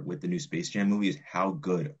for with the new Space Jam movie is how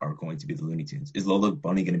good are going to be the Looney Tunes. Is Lola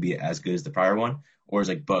Bunny going to be as good as the prior one, or is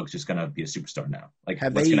Bugs just going to be a superstar now?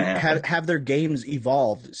 Have their games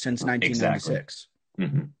evolved since 1996? Exactly.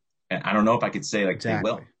 Mm-hmm. And I don't know if I could say they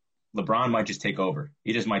will. LeBron might just take over.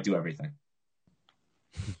 He just might do everything.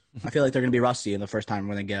 I feel like they're going to be rusty in the first time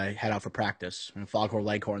when they head out for practice. And Foghorn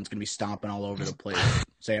Leghorn's going to be stomping all over the place,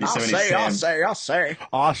 saying, I'll say.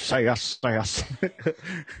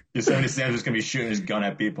 Yosemite Sam's just going to be shooting his gun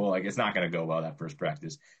at people. It's not going to go well that first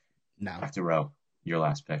practice. No. Dr. Rowe, your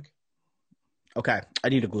last pick. Okay, I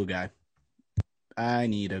need a glue guy.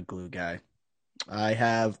 I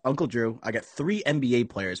have Uncle Drew. I got 3 NBA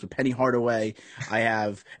players with Penny Hardaway.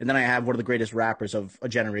 And then I have one of the greatest rappers of a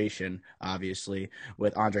generation, obviously,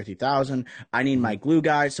 with Andre 3000. I need my glue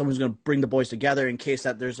guy, someone who's going to bring the boys together in case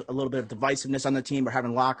that there's a little bit of divisiveness on the team. We're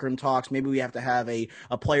having locker room talks. Maybe we have to have a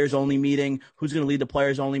players only meeting. Who's going to lead the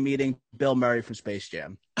players only meeting? Bill Murray from Space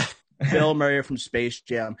Jam. Bill Murray from Space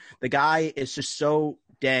Jam. The guy is just so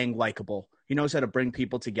dang likable. He knows how to bring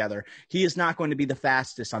people together. He is not going to be the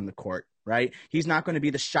fastest on the court, right? He's not going to be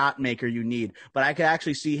the shot maker you need. But I could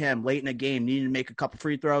actually see him late in a game needing to make a couple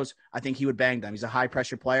free throws. I think he would bang them. He's a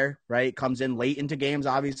high-pressure player, right? Comes in late into games,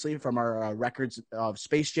 obviously, from our records of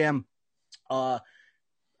Space Jam. I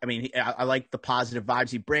like the positive vibes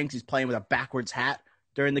he brings. He's playing with a backwards hat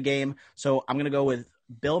during the game. So I'm going to go with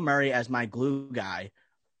Bill Murray as my glue guy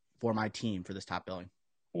for my team for this top billing.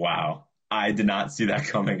 Wow. I did not see that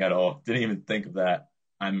coming at all. Didn't even think of that.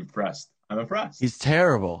 I'm impressed. He's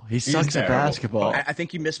terrible. He sucks at basketball. I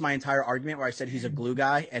think you missed my entire argument where I said he's a glue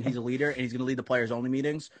guy and he's a leader and he's going to lead the players only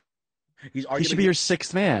meetings. He should be your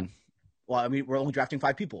 6th man. Well, we're only drafting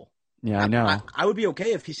 5 people. Yeah, I know. I would be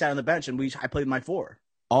okay if he sat on the bench and I played my 4.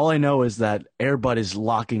 All I know is that Air Bud is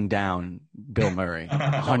locking down Bill Murray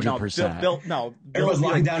 100%. Bill was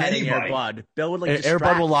locking down anybody. Air Bud. Bill would Air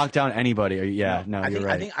Bud will lock down anybody. Yeah, no, you're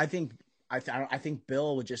right. I think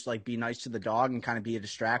Bill would just be nice to the dog and kind of be a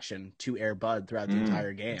distraction to Air Bud throughout the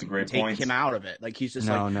entire game. That's a great Take point. him out of it. He's just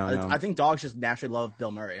no. I think dogs just naturally love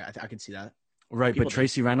Bill Murray. I could see that. Right, but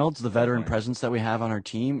Tracy Reynolds, the veteran point. presence that we have on our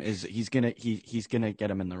team, he's gonna get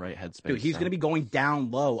him in the right headspace. Dude, he's gonna be going down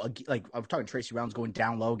low. Like I'm talking Tracy Reynolds going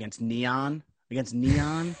down low against Neon.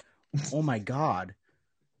 Oh my God.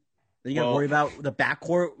 Then you got to worry about the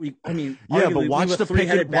backcourt. But watch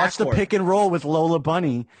the pick and roll with Lola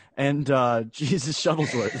Bunny and Jesus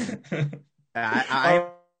Shuttlesworth. I'm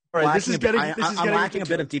lacking a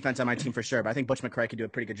bit of of defense on my team for sure, but I think Butch McRae could do a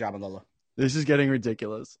pretty good job on Lola. This is getting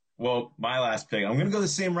ridiculous. Well, my last pick, I'm going to go the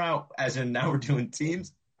same route as in now we're doing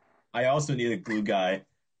teams. I also need a glue guy,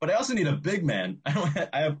 but I also need a big man. I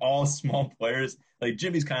have all small players. Like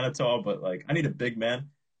Jimmy's kind of tall, but like I need a big man.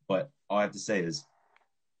 But all I have to say is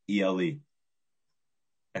ELE.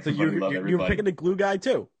 So you're picking the glue guy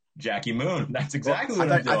too? Jackie Moon. That's exactly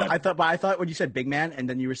what I'm doing. I thought when you said big man and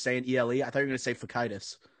then you were saying ELE, I thought you were going to say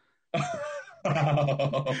Fakitis.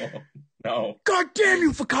 No. God damn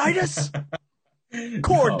you, Fakitis!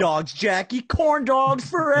 Corn dogs, Jackie. Corn dogs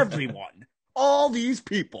for everyone. All these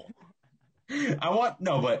people. But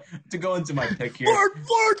to go into my pick here.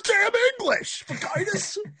 Learn damn English,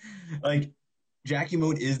 Fakitis. Like, Jackie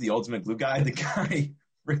Moon is the ultimate glue guy. The guy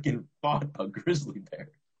freaking fought a grizzly bear.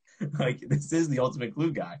 Like, this is the ultimate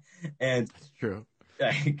glue guy. And that's true.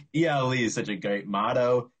 Like, ELE is such a great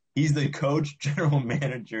motto. He's the coach, general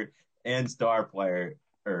manager, and star player,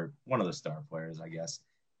 or one of the star players, I guess.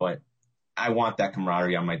 But I want that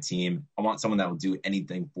camaraderie on my team. I want someone that will do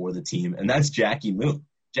anything for the team, and that's Jackie Moon.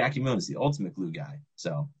 Jackie Moon is the ultimate glue guy.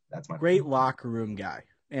 So that's my great locker room guy.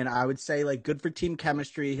 And I would say, like, good for team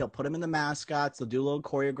chemistry. He'll put him in the mascots. They'll do a little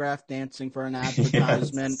choreographed dancing for an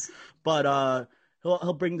advertisement. Yes. But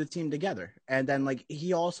he'll bring the team together. And then, like,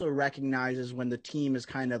 he also recognizes when the team is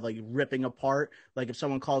kind of, like, ripping apart. Like, if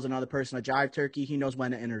someone calls another person a jive turkey, he knows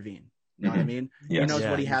when to intervene. You know what I mean? Yes. He knows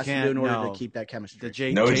what he has to do in order to keep that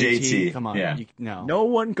chemistry. No JT. Come on. Yeah. No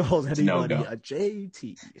one calls anybody a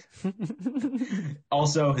JT.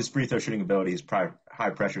 Also, his free throw shooting ability, his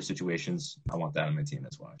high pressure situations. I want that on my team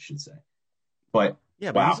as well, I should say. But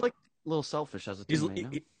yeah, but he's like a little selfish as a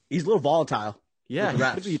teammate. He's a little volatile. Yeah, he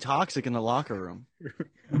could be toxic in the locker room.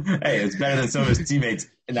 Hey, it's better than some of his teammates.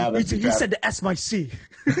 And now he said to S my C.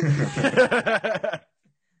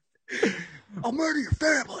 I'll murder your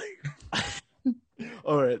family.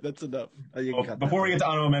 All right, that's enough. Before we get to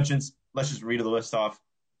honorable mentions, let's just read the list off.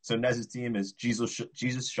 So Nez's team is Jesus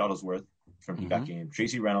Shuttlesworth from He Got Game,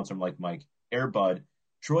 Tracy Reynolds from Like Mike, Air Bud,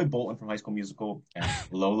 Troy Bolton from High School Musical, and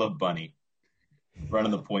Lola Bunny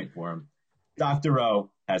running the point for him. Dr.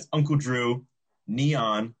 O has Uncle Drew,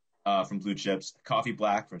 Neon from Blue Chips, Coffee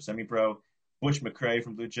Black from Semi Pro, Butch McRae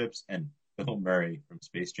from Blue Chips, and Bill Murray from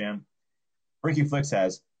Space Jam. Ricky Flicks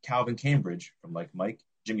has Calvin Cambridge from Like Mike,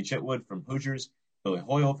 Jimmy Chitwood from Hoosiers, Billy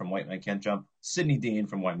Hoyle from White Man Can't Jump, Sidney Dean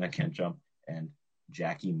from White Man Can't Jump, and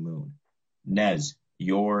Jackie Moon. Nez,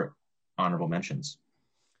 your honorable mentions.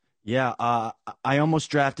 Yeah, I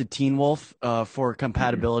almost drafted Teen Wolf for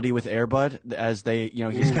compatibility with Airbud, as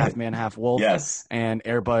he's half man, half wolf. Yes. And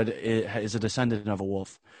Airbud is a descendant of a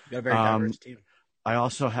wolf. You got a very diverse team. I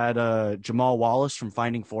also had Jamal Wallace from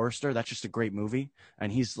Finding Forrester. That's just a great movie,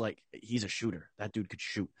 and he's a shooter. That dude could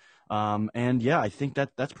shoot. And yeah, I think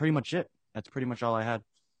that's pretty much it. That's pretty much all I had.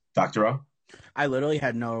 Dr. O? I literally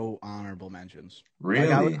had no honorable mentions. Really?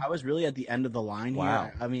 Like, I was really at the end of the line wow.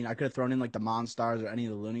 here. I mean, I could have thrown in like the Monstars or any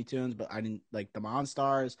of the Looney Tunes, but I didn't like the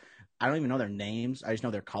Monstars. I don't even know their names. I just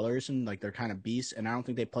know their colors and like they're kind of beasts, and I don't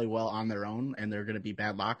think they play well on their own, and they're going to be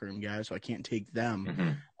bad locker room guys, so I can't take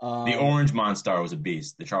them. The orange Monstar was a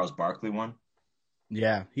beast. The Charles Barkley one.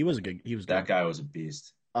 Yeah, he was good. That guy was a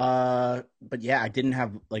beast. But yeah, I didn't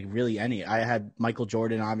have like really any. I had Michael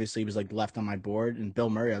Jordan, obviously, was like left on my board, and Bill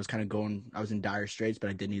Murray. I was in dire straits, but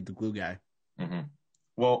I did need the glue guy.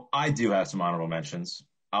 Well, I do have some honorable mentions.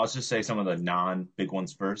 I'll just say some of the non-big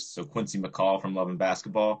ones first. So Quincy McCall from Love and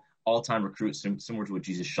Basketball, all-time recruit, similar to a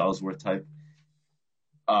Jesus Shuttlesworth type.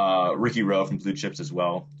 Ricky Rowe from Blue Chips as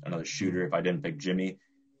well, another shooter if I didn't pick Jimmy.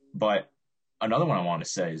 But another one I want to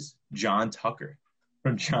say is John Tucker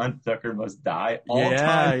from John Tucker Must Die.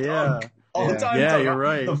 All-time dunk. All-time dunk. You're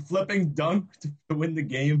right. The flipping dunk to win the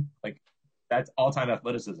game. Like, that's all-time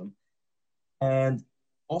athleticism. And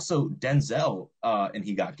also Denzel, and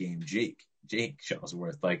He Got Game, Jake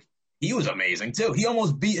Shuttlesworth. Like, he was amazing, too. He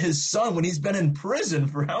almost beat his son when he's been in prison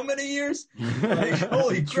for how many years? Like,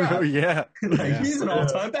 holy crap. True, yeah. He's an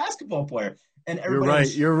all-time basketball player. And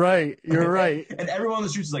You're right. And everyone on the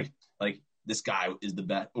streets is like, this guy is the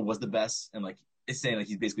best, or was the best, and like, it's saying like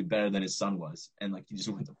he's basically better than his son was, and like he just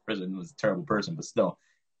went to prison and was a terrible person. But still,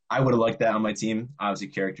 I would have liked that on my team. Obviously,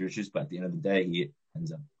 character issues, but at the end of the day, he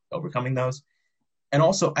ends up overcoming those. And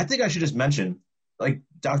also, I think I should just mention, like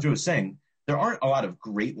Doctor was saying, there aren't a lot of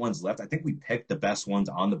great ones left. I think we picked the best ones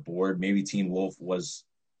on the board. Maybe Teen Wolf was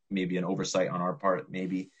maybe an oversight on our part,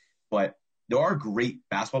 maybe. But there are great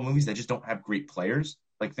basketball movies that just don't have great players.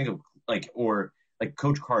 Like think of like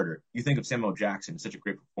Coach Carter. You think of Samuel Jackson, such a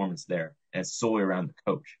great performance there, and it's solely around the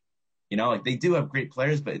coach. You know, like they do have great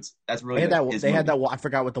players, but that's really they had that. I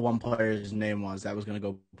forgot what the one player's name was that was going to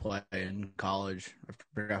go play in college. I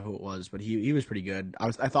forgot who it was, but he was pretty good.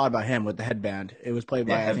 I thought about him with the headband. It was played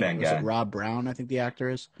by Rob Brown. I think the actor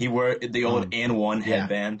is. He wore the old and one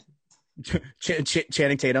headband.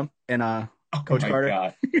 Channing Tatum and Coach Carter.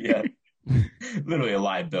 God. Yeah, literally a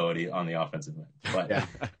liability on the offensive end. But yeah,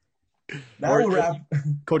 that will wrap.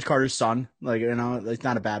 Coach Carter's son, it's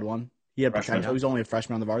not a bad one. He had potential. He was only a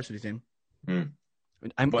freshman on the varsity team. No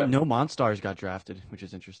Monstars got drafted, which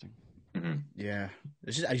is interesting. Mm-hmm. Yeah,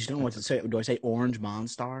 I just don't know what to say. Do I say Orange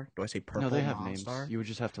Monstar? Do I say Purple? No, they have Monstar? names. You would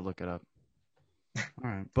just have to look it up.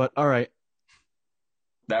 All right.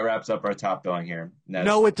 That wraps up our top billing here.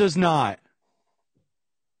 No, it does not.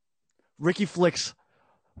 Ricky Flicks.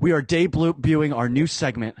 We are debuting our new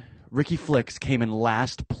segment. Ricky Flicks came in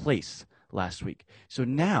last place last week. So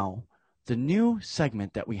now the new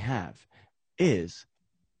segment that we have is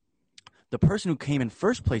the person who came in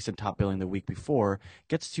first place in top billing the week before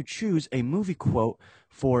gets to choose a movie quote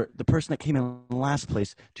for the person that came in last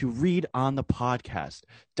place to read on the podcast.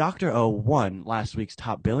 Dr. O won last week's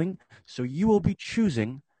top billing, so you will be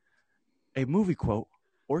choosing a movie quote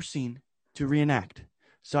or scene to reenact.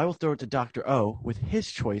 So I will throw it to Dr. O with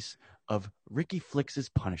his choice of Ricky Flicks'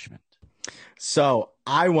 punishment. So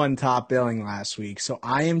I won top billing last week, so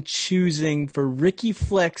I am choosing for Ricky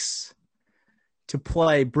Flicks to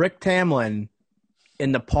play Brick Tamlin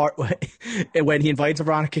in the part when he invites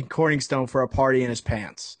Veronica Corningstone for a party in his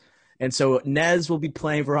pants. And so Nez will be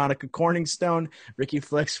playing Veronica Corningstone. Ricky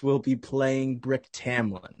Flicks will be playing Brick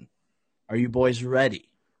Tamlin. Are you boys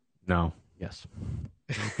ready? No. Yes.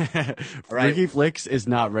 Right. Ricky Flicks is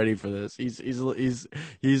not ready for this. He's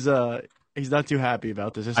not too happy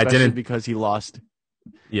about this, especially because he lost.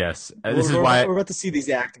 Yes. We're about to see these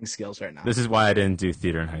acting skills right now. This is why I didn't do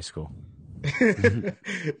theater in high school.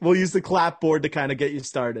 We'll use the clapboard to kind of get you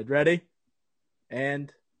started. Ready?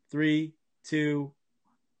 And 3, 2.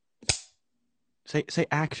 Say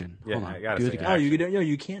action. Yeah, hold on. I gotta do say it again. action. No,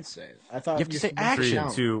 you can't say it. I thought you have to say action.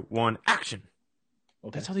 3, 2, 1, action.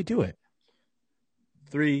 Okay. That's how they do it.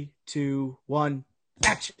 3, 2, 1,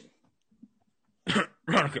 action.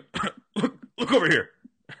 Veronica, look over here.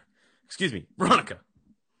 Excuse me, Veronica.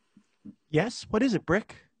 Yes? What is it,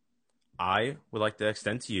 Brick? I would like to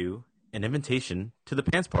extend to you an invitation to the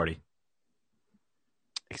pants party.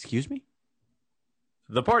 Excuse me?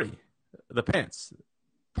 The party. The pants.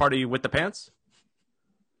 Party with the pants?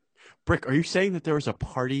 Brick, are you saying that there was a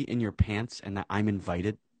party in your pants and that I'm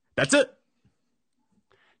invited? That's it.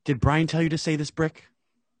 Did Brian tell you to say this, Brick?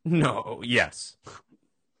 No, yes.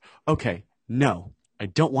 Okay, no. I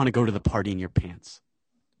don't want to go to the party in your pants.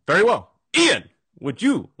 Very well. Ian, would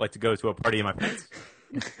you like to go to a party in my pants?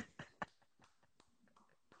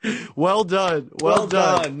 Well done. Well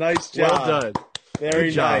done. Nice job. Well done. Very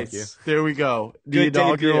Good job. nice. There we go. The Good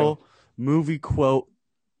inaugural movie quote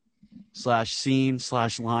 / scene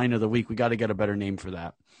 / line of the week. We got to get a better name for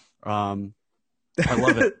that. I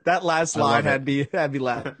love it. That last line had me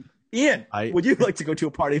laughing. Ian, would you like to go to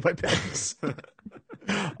a party in my pants?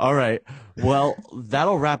 All right. Well,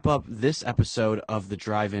 that'll wrap up this episode of the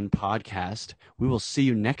Drive-In Podcast. We will see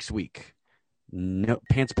you next week. No,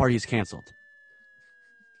 pants party is canceled.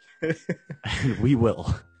 And we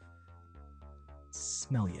will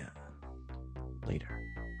Smell ya later.